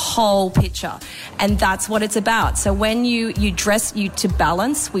at the whole picture, and that's what it's about. So when you dress you to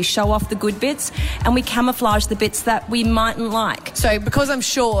balance, we show off the good bits and we camouflage the bits that we mightn't like. So because I'm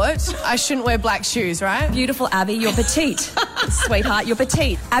short, I shouldn't wear black shoes, right? Beautiful, Abby, you're petite. Sweetheart, you're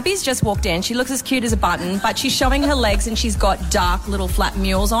petite. Abby's just walked in. She looks as cute as a button, but she's showing her legs and she's got dark little flat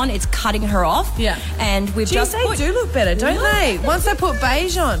mules on. It's cutting her off. Yeah. And we've just they do look better, don't they? Once they put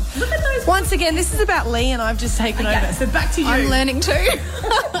beige on. Look at those. Once again, this is about Lee and I've just taken over. So back to you. I'm learning too.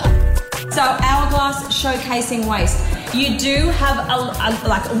 So hourglass showcasing waist. You do have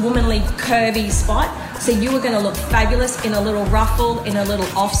a womanly curvy spot. So you are going to look fabulous in a little ruffle, in a little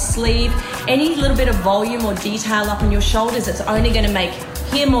off sleeve. Any little bit of volume or detail up on your shoulders, it's only going to make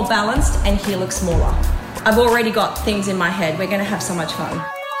here more balanced and here look smaller. I've already got things in my head. We're going to have so much fun.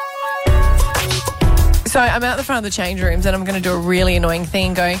 So I'm out the front of the change rooms and I'm going to do a really annoying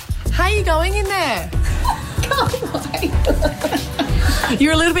thing going, how are you going in there?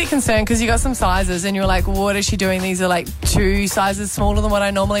 You're a little bit concerned because you got some sizes and you're like, what is she doing? These are like 2 sizes smaller than what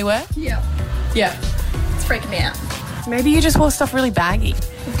I normally wear. Yeah. It's freaking me out. Maybe you just wore stuff really baggy.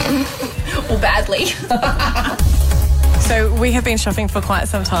 Or badly. So we have been shopping for quite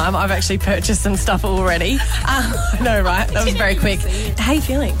some time. I've actually purchased some stuff already. I know, right? That was very quick. How are you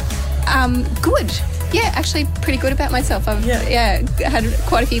feeling? Good. Yeah, actually pretty good about myself. I've had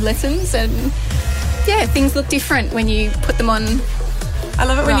quite a few lessons and things look different when you put them on. I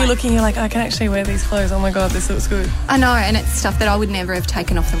love it when you're looking, you're like, I can actually wear these clothes. Oh my God, this looks good. I know, and it's stuff that I would never have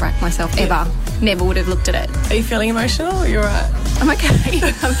taken off the rack myself, ever. Never would have looked at it. Are you feeling emotional? You're right. I'm okay.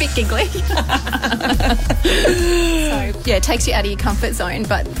 I'm a bit giggly. So, it takes you out of your comfort zone,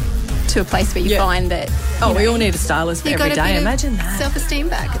 but to a place where you find that... we all need a stylist for every day. Imagine that. Self-esteem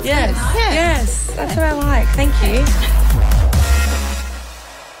back. It's yes. good. Yeah. Yes. That's what I like. Thank you.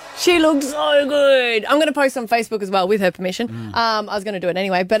 She looks so good. I'm going to post on Facebook as well with her permission. I was going to do it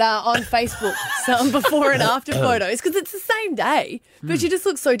anyway, but on Facebook, some before and after photos because it's the same day, but she just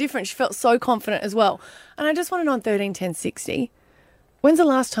looks so different. She felt so confident as well. And I just want to know on 13, 10, 60, when's the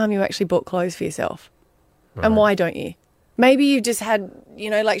last time you actually bought clothes for yourself? Right. And why don't you? Maybe you just had,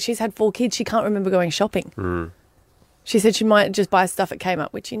 like she's had 4 kids. She can't remember going shopping. She said she might just buy stuff at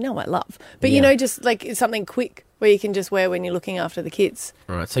Kmart, which I love. But, just like something quick where you can just wear when you're looking after the kids.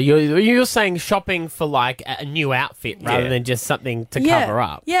 Right, so you're saying shopping for like a new outfit rather than just something to cover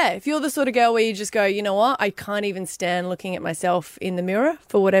up. Yeah, if you're the sort of girl where you just go, you know what, I can't even stand looking at myself in the mirror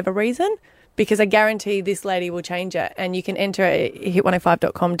for whatever reason, because I guarantee this lady will change it. And you can enter at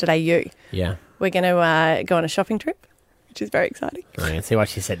hit105.com.au. Yeah. We're going to go on a shopping trip, which is very exciting. I can see why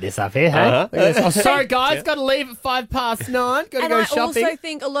she set this up here, hey? Sorry, guys, got to leave at 9:05. Got to go shopping. I also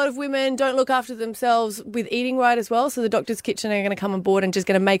think a lot of women don't look after themselves with eating right as well, so the doctor's kitchen are going to come on board and just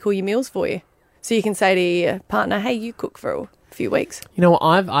going to make all your meals for you. So you can say to your partner, hey, you cook for a few weeks. You know what,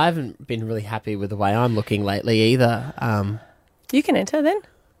 I haven't been really happy with the way I'm looking lately either. You can enter then.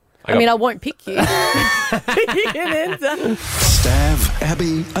 I won't pick you. You can enter. Stav,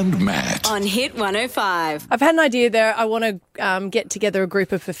 Abby and Matt. On Hit 105. I've had an idea there. I want to get together a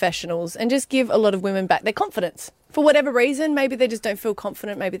group of professionals and just give a lot of women back their confidence. For whatever reason, maybe they just don't feel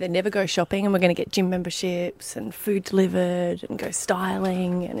confident. Maybe they never go shopping, and we're going to get gym memberships and food delivered and go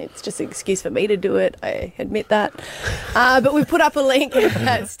styling, and it's just an excuse for me to do it. I admit that. But we've put up a link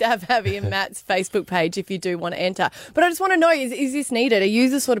at Stav, Abby and Matt's Facebook page if you do want to enter. But I just want to know, is this needed? Are you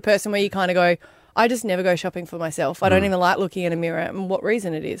the sort of person where you kind of go, I just never go shopping for myself. I don't even like looking in a mirror, and what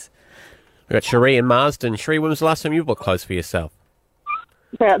reason it is? We've got Cherie in Marsden. Cherie, when was the last time you bought clothes for yourself?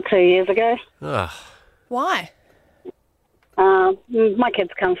 About 2 years ago. Why? My kids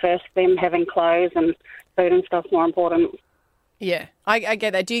come first, them having clothes and food and stuff's more important. Yeah, I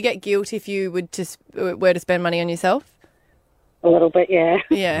get that. Do you get guilt if you were to spend money on yourself? A little bit, yeah.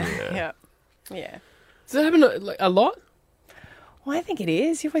 Yeah. Does it happen a lot? Well, I think it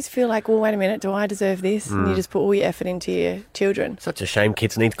is. You always feel like, well, wait a minute, do I deserve this? And you just put all your effort into your children. Such a shame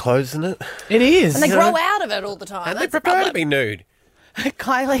kids need clothes, isn't it? It is. And they grow out of it all the time. And That's they the prefer to problem. be nude.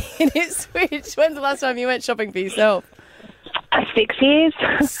 Kylie in Ipswich, when's the last time you went shopping for yourself? 6 years.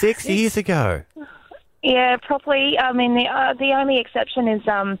 6 years ago. Yeah, probably. I mean, the only exception is,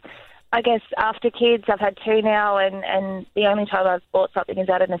 I guess, after kids. I've had 2 now, and the only time I've bought something is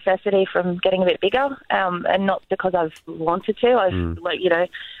out of necessity from getting a bit bigger, and not because I've wanted to. I've,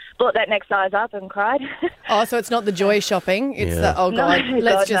 bought that next size up and cried. Oh, so it's not the joy shopping. It's the, oh, God, No,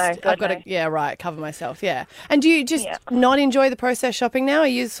 let's God, just, no, I've got to, cover myself, yeah. And do you just not enjoy the process shopping now? Are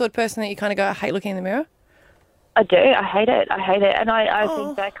you the sort of person that you kind of go, I hate looking in the mirror? I do. I hate it. And I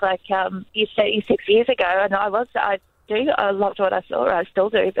think back, like, you said 6 years ago, and I loved what I saw. I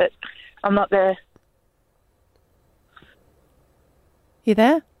still do, but I'm not there. You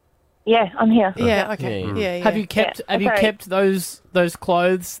there? Yeah, I'm here. Yeah, okay. Yeah. Have you kept those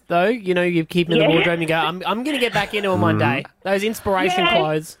clothes though? You know, you keep them in the wardrobe and you go, I'm going to get back into them one day. Those inspiration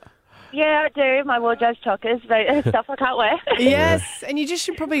clothes. Yeah, I do. My wardrobe's chockers, but stuff I can't wear. Yes, and you just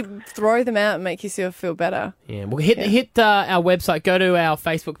should probably throw them out and make yourself feel better. Yeah, well, hit our website, go to our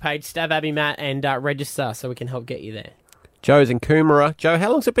Facebook page, Stav, Abby, Matt, and register so we can help get you there. Joe's in Coomera. Joe,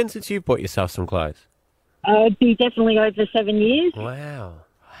 how long's it been since you've bought yourself some clothes? It'd be definitely over 7 years. Wow.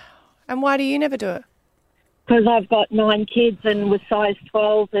 And why do you never do it? Because I've got 9 kids and was size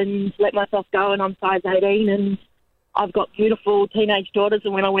 12 and let myself go, and I'm size 18, and I've got beautiful teenage daughters,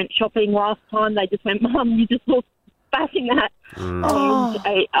 and when I went shopping last time, they just went, Mum, you just look bashing that. And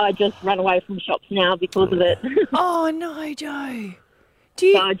I just run away from shops now because of it. Oh, no, Joe.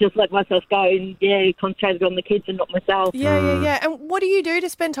 So I just let myself go and, concentrated on the kids and not myself. Yeah. And what do you do to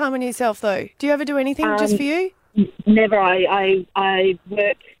spend time on yourself, though? Do you ever do anything just for you? Never. I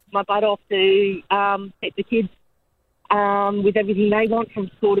work my butt off to get the kids with everything they want, from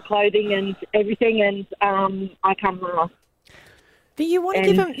school to clothing and everything, and I come last. But you want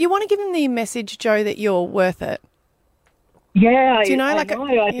to give them the message, Joe, that you're worth it. Yeah, do you know? I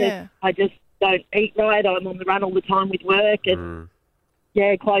just don't eat right. I'm on the run all the time with work, and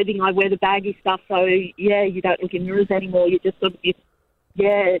clothing. I wear the baggy stuff, so you don't look in mirrors anymore. You just sort of, and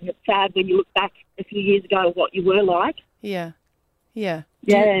it's sad when you look back a few years ago what you were like. Yeah. Yeah,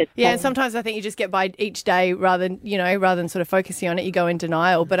 and sometimes I think you just get by each day rather than sort of focusing on it, you go in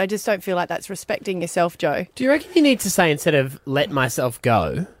denial. But I just don't feel like that's respecting yourself, Joe. Do you reckon you need to say, instead of let myself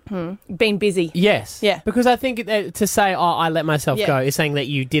go, being busy? Yes. Yeah. Because I think to say, I let myself go is saying that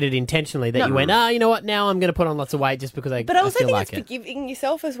you did it intentionally, that you went, you know what, now I'm going to put on lots of weight just because I But I also feel think like it's forgiving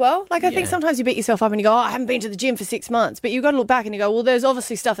yourself as well. Like, I think sometimes you beat yourself up and you go, I haven't been to the gym for 6 months. But you've got to look back and you go, well, there's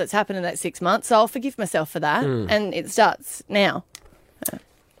obviously stuff that's happened in that 6 months, so I'll forgive myself for that. And it starts now.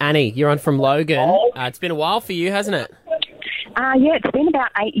 Annie, you're on from Logan. It's been a while for you, hasn't it? Yeah, it's been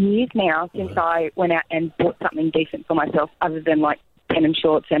about 8 years now since I went out and bought something decent for myself, other than like denim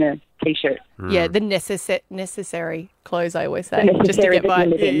shorts and a T-shirt. Yeah, the necessary clothes, I always say, The just to necessary get by.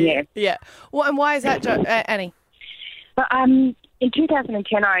 that you live in, Yeah. Well, and why is that, Annie? But in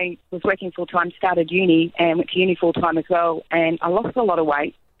 2010, I was working full-time, started uni, and went to uni full-time as well, and I lost a lot of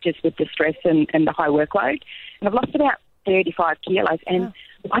weight just with the stress and the high workload. And I've lost about 35 kilos, and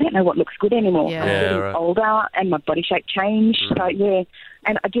I don't know what looks good anymore. I'm getting older, and my body shape changed. So,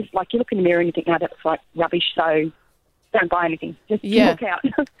 and I just, like, you look in the mirror and you think, no, that's, like, rubbish, so don't buy anything. Just walk out.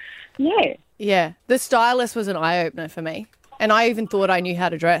 Yeah. The stylist was an eye-opener for me, and I even thought I knew how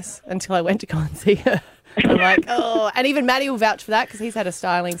to dress until I went to go and see her. I'm like, and even Maddie will vouch for that because he's had a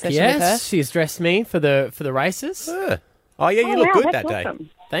styling session with her. Yes, she's dressed me for the races. Oh, yeah, you look good that day.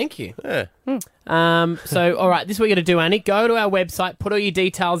 Thank you. Yeah. So, all right, this is what you're going to do, Annie. Go to our website, put all your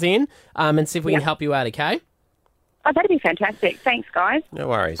details in, and see if we can help you out, okay? Oh, that'd be fantastic. Thanks, guys. No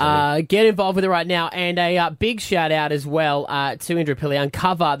worries. Get involved with it right now. And a big shout out as well to Indooroopilly.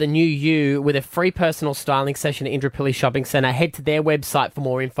 Uncover the new you with a free personal styling session at Indooroopilly Shopping Centre. Head to their website for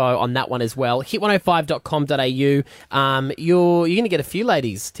more info on that one as well. Hit105.com.au. You're going to get a few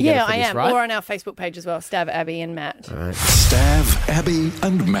ladies together for this, am. right? Or on our Facebook page as well, Stav, Abby and Matt. All right. Stav, Abby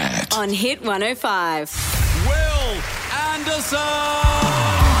and Matt. On Hit 105. Wil Anderson!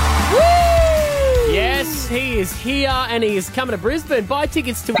 Yes, he is here and he is coming to Brisbane. Buy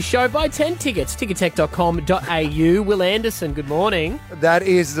tickets to his show. Buy 10 tickets. Ticketek.com.au. Wil Anderson, good morning. That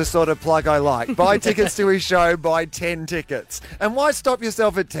is the sort of plug I like. Buy tickets to his show, buy 10 tickets. And why stop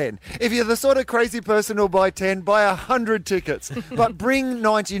yourself at 10? If you're the sort of crazy person who'll buy 10, buy 100 tickets. But bring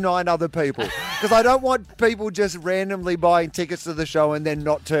 99 other people. Because I don't want people just randomly buying tickets to the show and then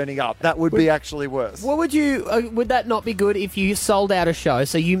not turning up. That would be actually worse. Well, would that not be good if you sold out a show,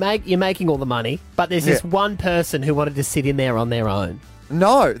 so you're making all the money, but there's this one person who wanted to sit in there on their own?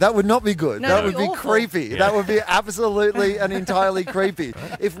 No, that would not be good. No, that that'd would be be awful. creepy. Yeah. That would be absolutely and entirely creepy.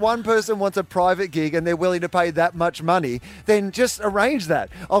 If one person wants a private gig and they're willing to pay that much money, then just arrange that.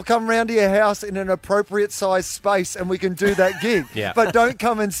 I'll come round to your house in an appropriate size space and we can do that gig. Yeah. But don't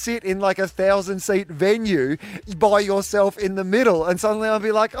come and sit in like a 1,000-seat venue by yourself in the middle and suddenly I'll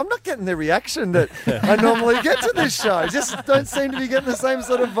be like, I'm not getting the reaction that I normally get to this show. Just don't seem to be getting the same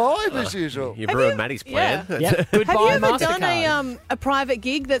sort of vibe as usual. You've ruined Maddie's plan. Yep. Have you ever done a private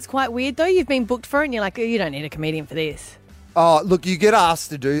gig that's quite weird though? You've been booked for it and you're like, oh, you don't need a comedian for this. Oh, look, you get asked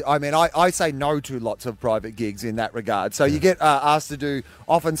to do, I say no to lots of private gigs in that regard. So you get asked to do,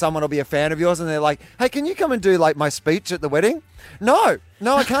 often someone will be a fan of yours and they're like, hey, can you come and do like my speech at the wedding? No,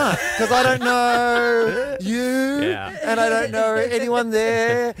 I can't because I don't know you and I don't know anyone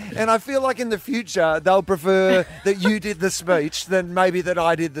there. And I feel like in the future they'll prefer that you did the speech than maybe that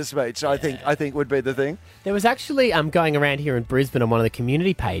I did the speech. I think would be the thing. There was actually going around here in Brisbane on one of the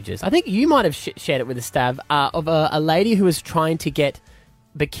community pages. I think you might have shared it with a Stav of a lady who was trying to get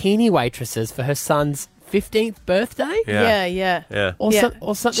bikini waitresses for her son's 15th birthday. Yeah. Or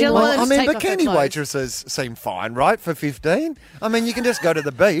something Well, like I that. mean, bikini waitresses seem fine, right, for 15? I mean, you can just go to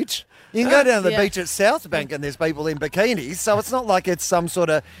the beach. You can go down to the beach at South Bank and there's people in bikinis, so it's not like it's some sort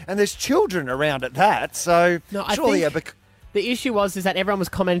of... And there's children around at that, so I surely think the issue is that everyone was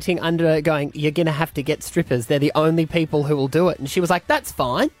commenting under going, you're going to have to get strippers. They're the only people who will do it. And she was like, that's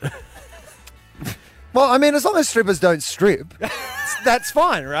fine. Well, I mean, as long as strippers don't strip, that's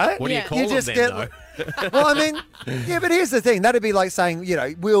fine, right? What do you call them then, though? Well, I mean, yeah, but here's the thing. That'd be like saying,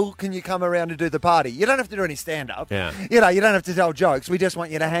 Will, can you come around and do the party? You don't have to do any stand-up. Yeah. You don't have to tell jokes. We just want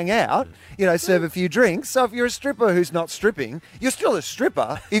you to hang out, serve a few drinks. So if you're a stripper who's not stripping, you're still a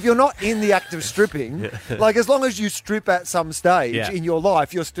stripper. If you're not in the act of stripping, like as long as you strip at some stage in your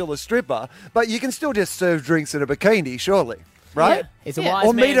life, you're still a stripper. But you can still just serve drinks in a bikini, surely, right? Yeah. It's a wise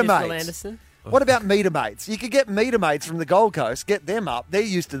or man, meter Mr. mates. Anderson. What about meter mates? You could get meter mates from the Gold Coast, get them up. They're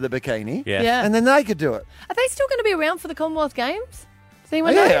used to the bikini. Yeah. And then they could do it. Are they still going to be around for the Commonwealth Games? Does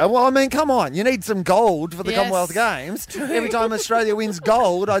anyone know? Yeah, well, I mean, come on. You need some gold for the Yes. Commonwealth Games. Every time Australia wins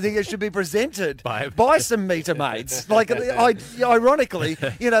gold, I think it should be presented by some meter mates. Like, ironically,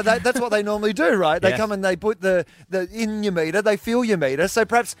 that's what they normally do, right? They Yes. come and they put the in your meter, they fill your meter. So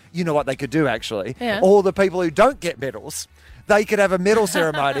perhaps, you know what they could do, actually? Yeah. All the people who don't get medals, they could have a medal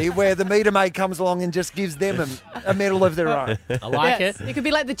ceremony where the meter maid comes along and just gives them a medal of their own. I like Yes. it. It could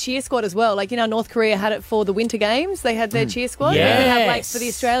be like the cheer squad as well. Like, North Korea had it for the Winter Games. They had their cheer squad. Yes. We could have, like, for the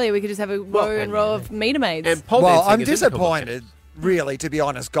Australia, we could just have a row and row of meter maids. And pole Well, dancing I'm is in the Commonwealth disappointed, really, to be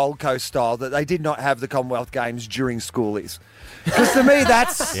honest, Gold Coast style, that they did not have the Commonwealth Games during schoolies. Because to me,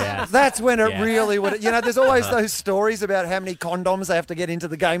 that's when it really would... there's always those stories about how many condoms they have to get into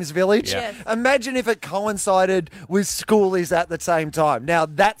the Games Village. Yes. Imagine if it coincided with schoolies at the same time. Now,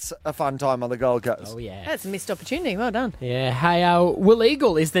 that's a fun time on the Gold Coast. Oh, yeah. That's a missed opportunity. Well done. Yeah. Hey, Will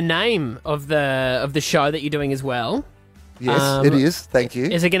Eagle is the name of the show that you're doing as well. Yes, it is. Thank you.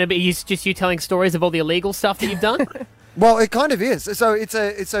 Is it going to be just you telling stories of all the illegal stuff that you've done? Well, it kind of is. So it's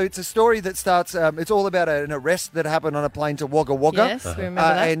a story that starts. It's all about an arrest that happened on a plane to Wagga Wagga. Yes, we remember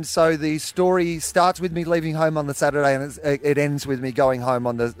that. And so the story starts with me leaving home on the Saturday, and it ends with me going home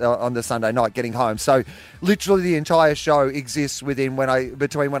on the Sunday night, getting home. So literally the entire show exists between when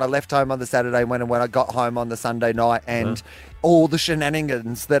I left home on the Saturday and when I got home on the Sunday night, and all the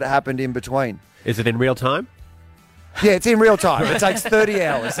shenanigans that happened in between. Is it in real time? Yeah, it's in real time. It takes 30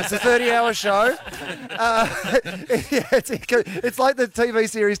 hours. It's a 30-hour show. It's like the TV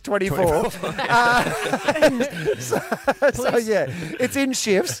series 24. So, it's in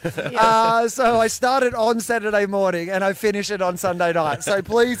shifts. So I started on Saturday morning and I finish it on Sunday night. So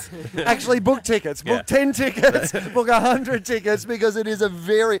please actually book tickets. Book 10 tickets. Book 100 tickets, because it is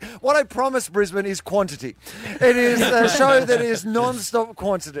what I promise Brisbane is quantity. It is a show that is non-stop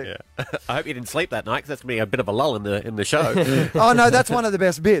quantity. I hope you didn't sleep that night, because that's going to be a bit of a lull in the the show. Oh, no, that's one of the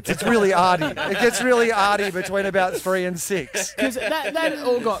best bits. It's really arty. It gets really arty between about 3 and 6. Because that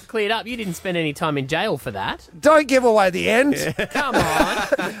all got cleared up. You didn't spend any time in jail for that. Don't give away the end. Come on.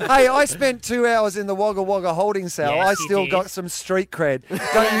 Hey, I spent 2 hours in the Wagga Wagga holding cell. Yes, I you still did. got some street cred.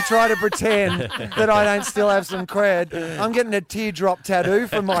 Don't you try to pretend that I don't still have some cred. I'm getting a teardrop tattoo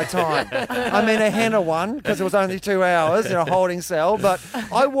from my time. I mean, a henna one, because it was only 2 hours in a holding cell. But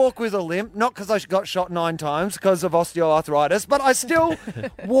I walk with a limp, not because I got shot 9 times because of osteoarthritis, but I still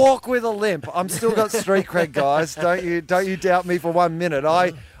walk with a limp. I'm still got street cred, guys. Don't you doubt me for 1 minute.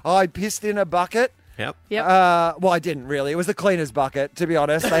 I pissed in a bucket. Yep. Well, I didn't really. It was the cleaner's bucket, to be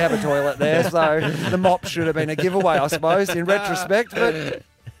honest. They have a toilet there, so the mop should have been a giveaway, I suppose, in retrospect. But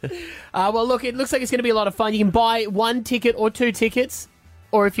Well, look, it looks like it's going to be a lot of fun. You can buy 1 ticket or 2 tickets,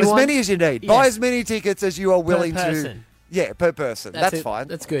 or if you want... as many as you need. Buy as many tickets as you are willing to... person. Yeah, per person. That's it. fine.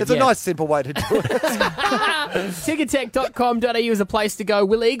 That's good, It's a yeah. nice, simple way to do it. Tickettech.com.au is a place to go.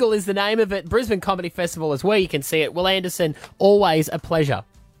 Will Eagle is the name of it. Brisbane Comedy Festival is where you can see it. Wil Anderson, always a pleasure.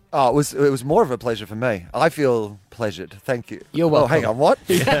 Oh, it was more of a pleasure for me. I feel pleasured. Thank you. You're welcome. Oh, hang on, what?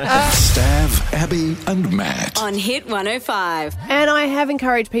 Stav, Abby, and Matt. On Hit 105. And I have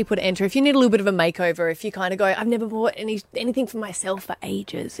encouraged people to enter. If you need a little bit of a makeover, if you kind of go, I've never bought anything for myself for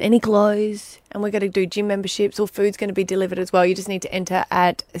ages, any clothes, and we're going to do gym memberships, or food's going to be delivered as well, you just need to enter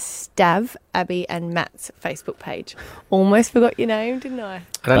at Stav, Abby and Matt's Facebook page. Almost forgot your name, didn't I?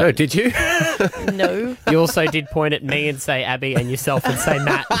 I don't know, did you? No. You also did point at me and say Abby and yourself and say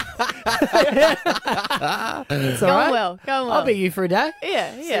Matt. It's all Going right. well, going well. I'll be you for a day.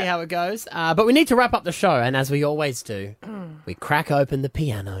 Yeah. See how it goes. But we need to wrap up the show, and as we always do, we crack open the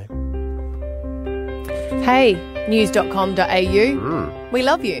piano. Hey, news.com.au. We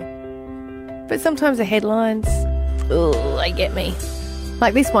love you. But sometimes the headlines, they get me.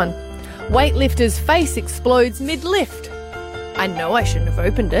 Like this one. Weightlifter's face explodes mid-lift. I know I shouldn't have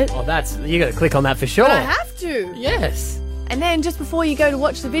opened it. Oh, you got to click on that for sure. But I have to. Yes. And then just before you go to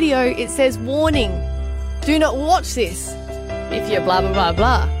watch the video, it says, warning, do not watch this if you're blah, blah, blah,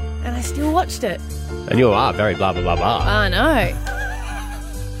 blah. And I still watched it. And you are very blah, blah, blah, blah. I know.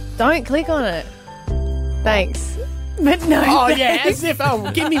 Don't click on it. Thanks. But no. Oh, yeah, thanks. as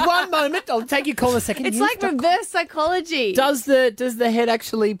if, give me 1 moment. I'll take your call in a second. It's like reverse psychology. Does the head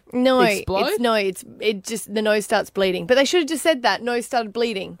actually explode? It just, the nose starts bleeding. But they should have just said that. Nose started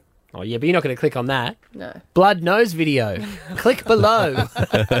bleeding. Oh, yeah, but you're not going to click on that. No. Blood nose video. Click below.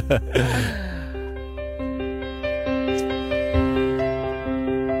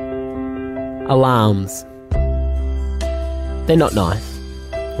 Alarms. They're not nice.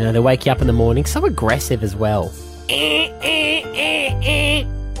 You know, they wake you up in the morning. So aggressive as well.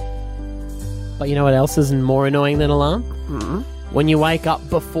 But you know what else is more annoying than alarm? Mm-hmm. When you wake up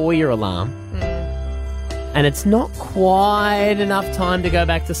before your alarm. And it's not quite enough time to go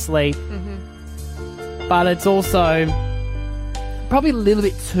back to sleep. But it's also probably a little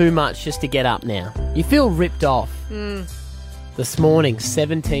bit too much just to get up now. You feel ripped off. This morning,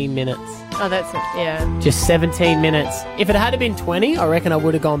 17 minutes. Oh, that's it. Yeah. Just 17 minutes. If it had been 20, I reckon I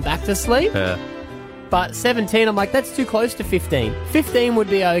would have gone back to sleep. But 17, I'm like, that's too close to 15. 15 would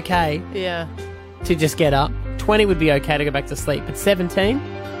be okay Yeah. to just get up. 20 would be okay to go back to sleep. But 17?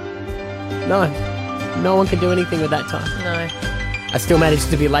 No. No one can do anything with that time. No. I still managed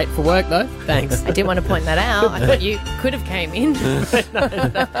to be late for work, though. Thanks. I did want to point that out. I thought you could have came in.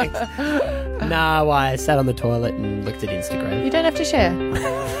 No, I sat on the toilet and looked at Instagram You don't have to share.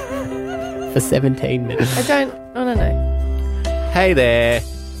 for 17 minutes. I don't know. Hey there,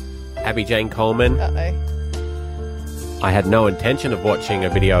 Abby Jane Coleman. Uh-oh. I had no intention of watching a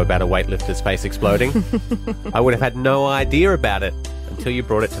video about a weightlifter's face exploding. I would have had no idea about it until you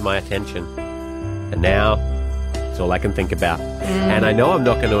brought it to my attention. And now, it's all I can think about. And I know I'm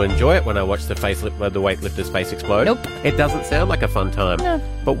not going to enjoy it when I watch the weightlifter's face explode. Nope. It doesn't sound like a fun time. No.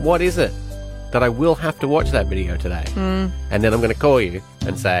 But what is it that I will have to watch that video today? And then I'm going to call you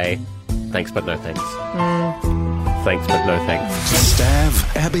and say, thanks but no thanks. Thanks but no thanks.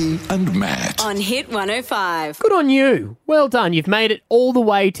 Stav, Abby, and Matt. On Hit 105. Good on you. Well done. You've made it all the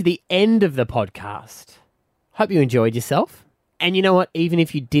way to the end of the podcast. Hope you enjoyed yourself. And you know what? Even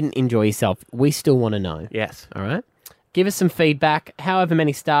if you didn't enjoy yourself, we still want to know. Yes. All right? Give us some feedback, however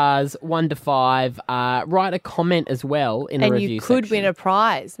many stars, 1 to 5. Write a comment as well in the And review you could section. win a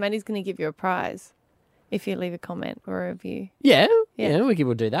prize. Maddie's going to give you a prize if you leave a comment or a review. Yeah,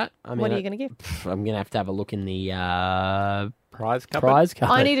 we'll do that. I mean, What are you going to give? I'm going to have a look in the prize cupboard. prize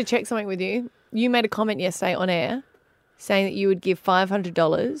cupboard. I need to check something with you. You made a comment yesterday on air saying that you would give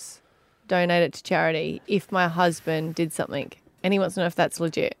 $500, donate it to charity if my husband did something. And he wants to know if that's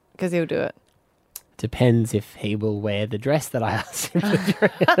legit because he'll do it. Depends if he will wear the dress that I asked him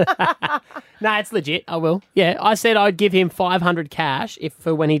to. No, it's legit. I will. Yeah, I said I'd give him $500 cash if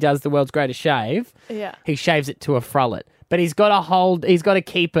for when he does the world's greatest shave. Yeah. He shaves it to a frullet, but he's got to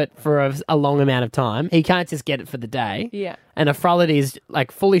keep it for a long amount of time. He can't just get it for the day. Yeah. And a frullet is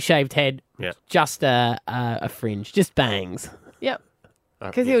like fully shaved head, Yeah. just a fringe, just bangs. Yep.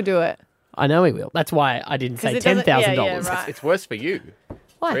 Because he'll do it. I know he will. That's why I didn't say it doesn't- $10,000. yeah, right. It's worse for you.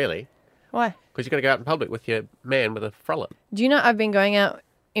 Why? Really. Why? Because you've got to go out in public with your man with a frullet. Do you know I've been going out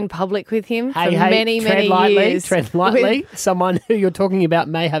in public with him for Hey, many tread lightly, years? tread lightly. Someone who you're talking about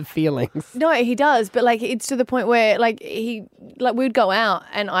may have feelings. No, he does, but like it's to the point where we'd go out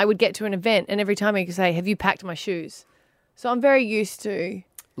and I would get to an event and every time he could say, "Have you packed my shoes?" So I'm very used to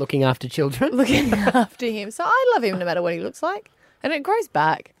Looking after children. looking after him. So I love him no matter what he looks like, and it grows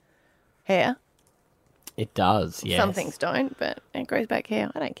back hair. It does, yes. Some things don't, but it grows back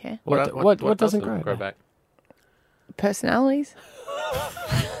hair. I don't care. What doesn't grow back? Personalities.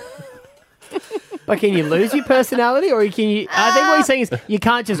 But can you lose your personality, or can you? I think what he's saying is you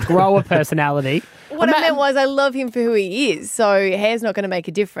can't just grow a personality. What I meant was I love him for who he is, so hair's not going to make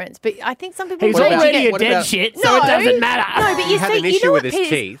a difference. But I think some people... He's already a dead shit, so it doesn't matter. No, but you had see, an you issue know with what, his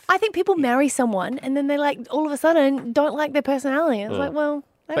Peter, teeth. I think people marry someone and then they like all of a sudden don't like their personality. It's like, well,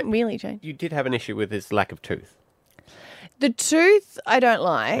 they haven't really changed. You did have an issue with his lack of tooth. The tooth I don't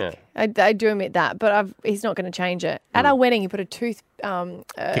like. Yeah. I do admit that, but he's not going to change it. At our wedding, he put a tooth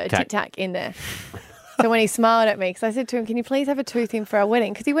tic-tac in there. So when he smiled at me, because I said to him, "Can you please have a tooth in for our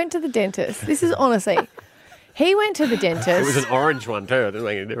wedding?" Because he went to the dentist. This is honestly, he went to the dentist. It was an orange one too. It didn't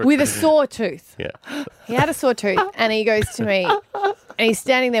make any difference. With a sore tooth. Yeah. He had a sore tooth, and he goes to me, and he's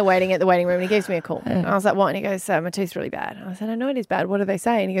standing there waiting at the waiting room, and he gives me a call. And I was like, "What?" And he goes, "My tooth's really bad." And I said, "I know it is bad. What do they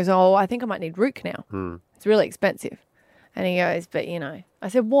say?" And he goes, "Oh, I think I might need root canal. It's really expensive." And he goes, "But you know," I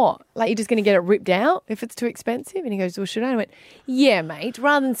said, "What? Like you're just going to get it ripped out if it's too expensive?" And he goes, "Well, should I?" And I went, "Yeah, mate.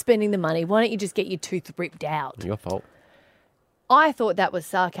 Rather than spending the money, why don't you just get your tooth ripped out?" Your fault. I thought that was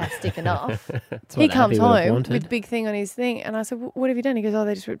sarcastic enough. He comes home with big thing on his thing, and I said, "What have you done?" He goes, "Oh,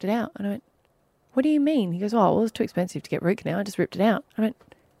 they just ripped it out." And I went, "What do you mean?" He goes, "Oh, well, it's too expensive to get root canal. I just ripped it out." I went,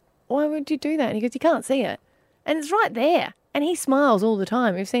 "Why would you do that?" And he goes, "You can't see it, and it's right there." And he smiles all the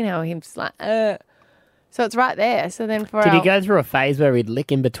time. We've seen how he's like, So it's right there. So then Did he go through a phase where he'd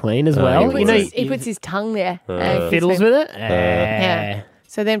lick in between as well? He puts his tongue there. and Fiddles with it? Yeah.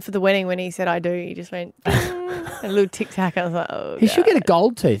 So then for the wedding, when he said "I do," he just went ding, a little tic-tac. I was like, oh, He should get a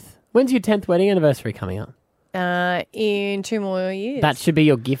gold tooth. When's your 10th wedding anniversary coming up? in 2 more years. That should be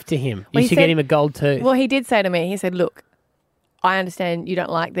your gift to him. Well, You he should said- get him a gold tooth. Well, he did say to me, he said, "Look, I understand you don't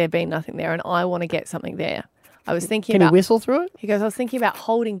like there being nothing there, and I want to get something there. I was thinking Can about..." you whistle through it? He goes, "I was thinking about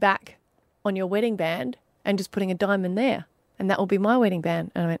holding back on your wedding band and just putting a diamond there, and that will be my wedding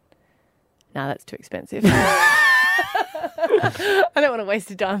band." And I went, "No, that's too expensive. I don't want to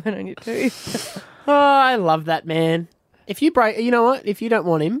waste a diamond on your tooth." Oh, I love that, man. If you break, you know what? If you don't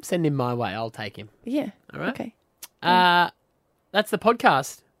want him, send him my way. I'll take him. Yeah. All right. Okay. That's the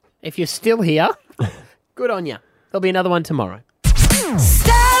podcast. If you're still here, good on you. There'll be another one tomorrow.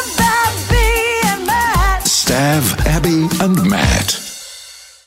 Stav, Abby, and Matt.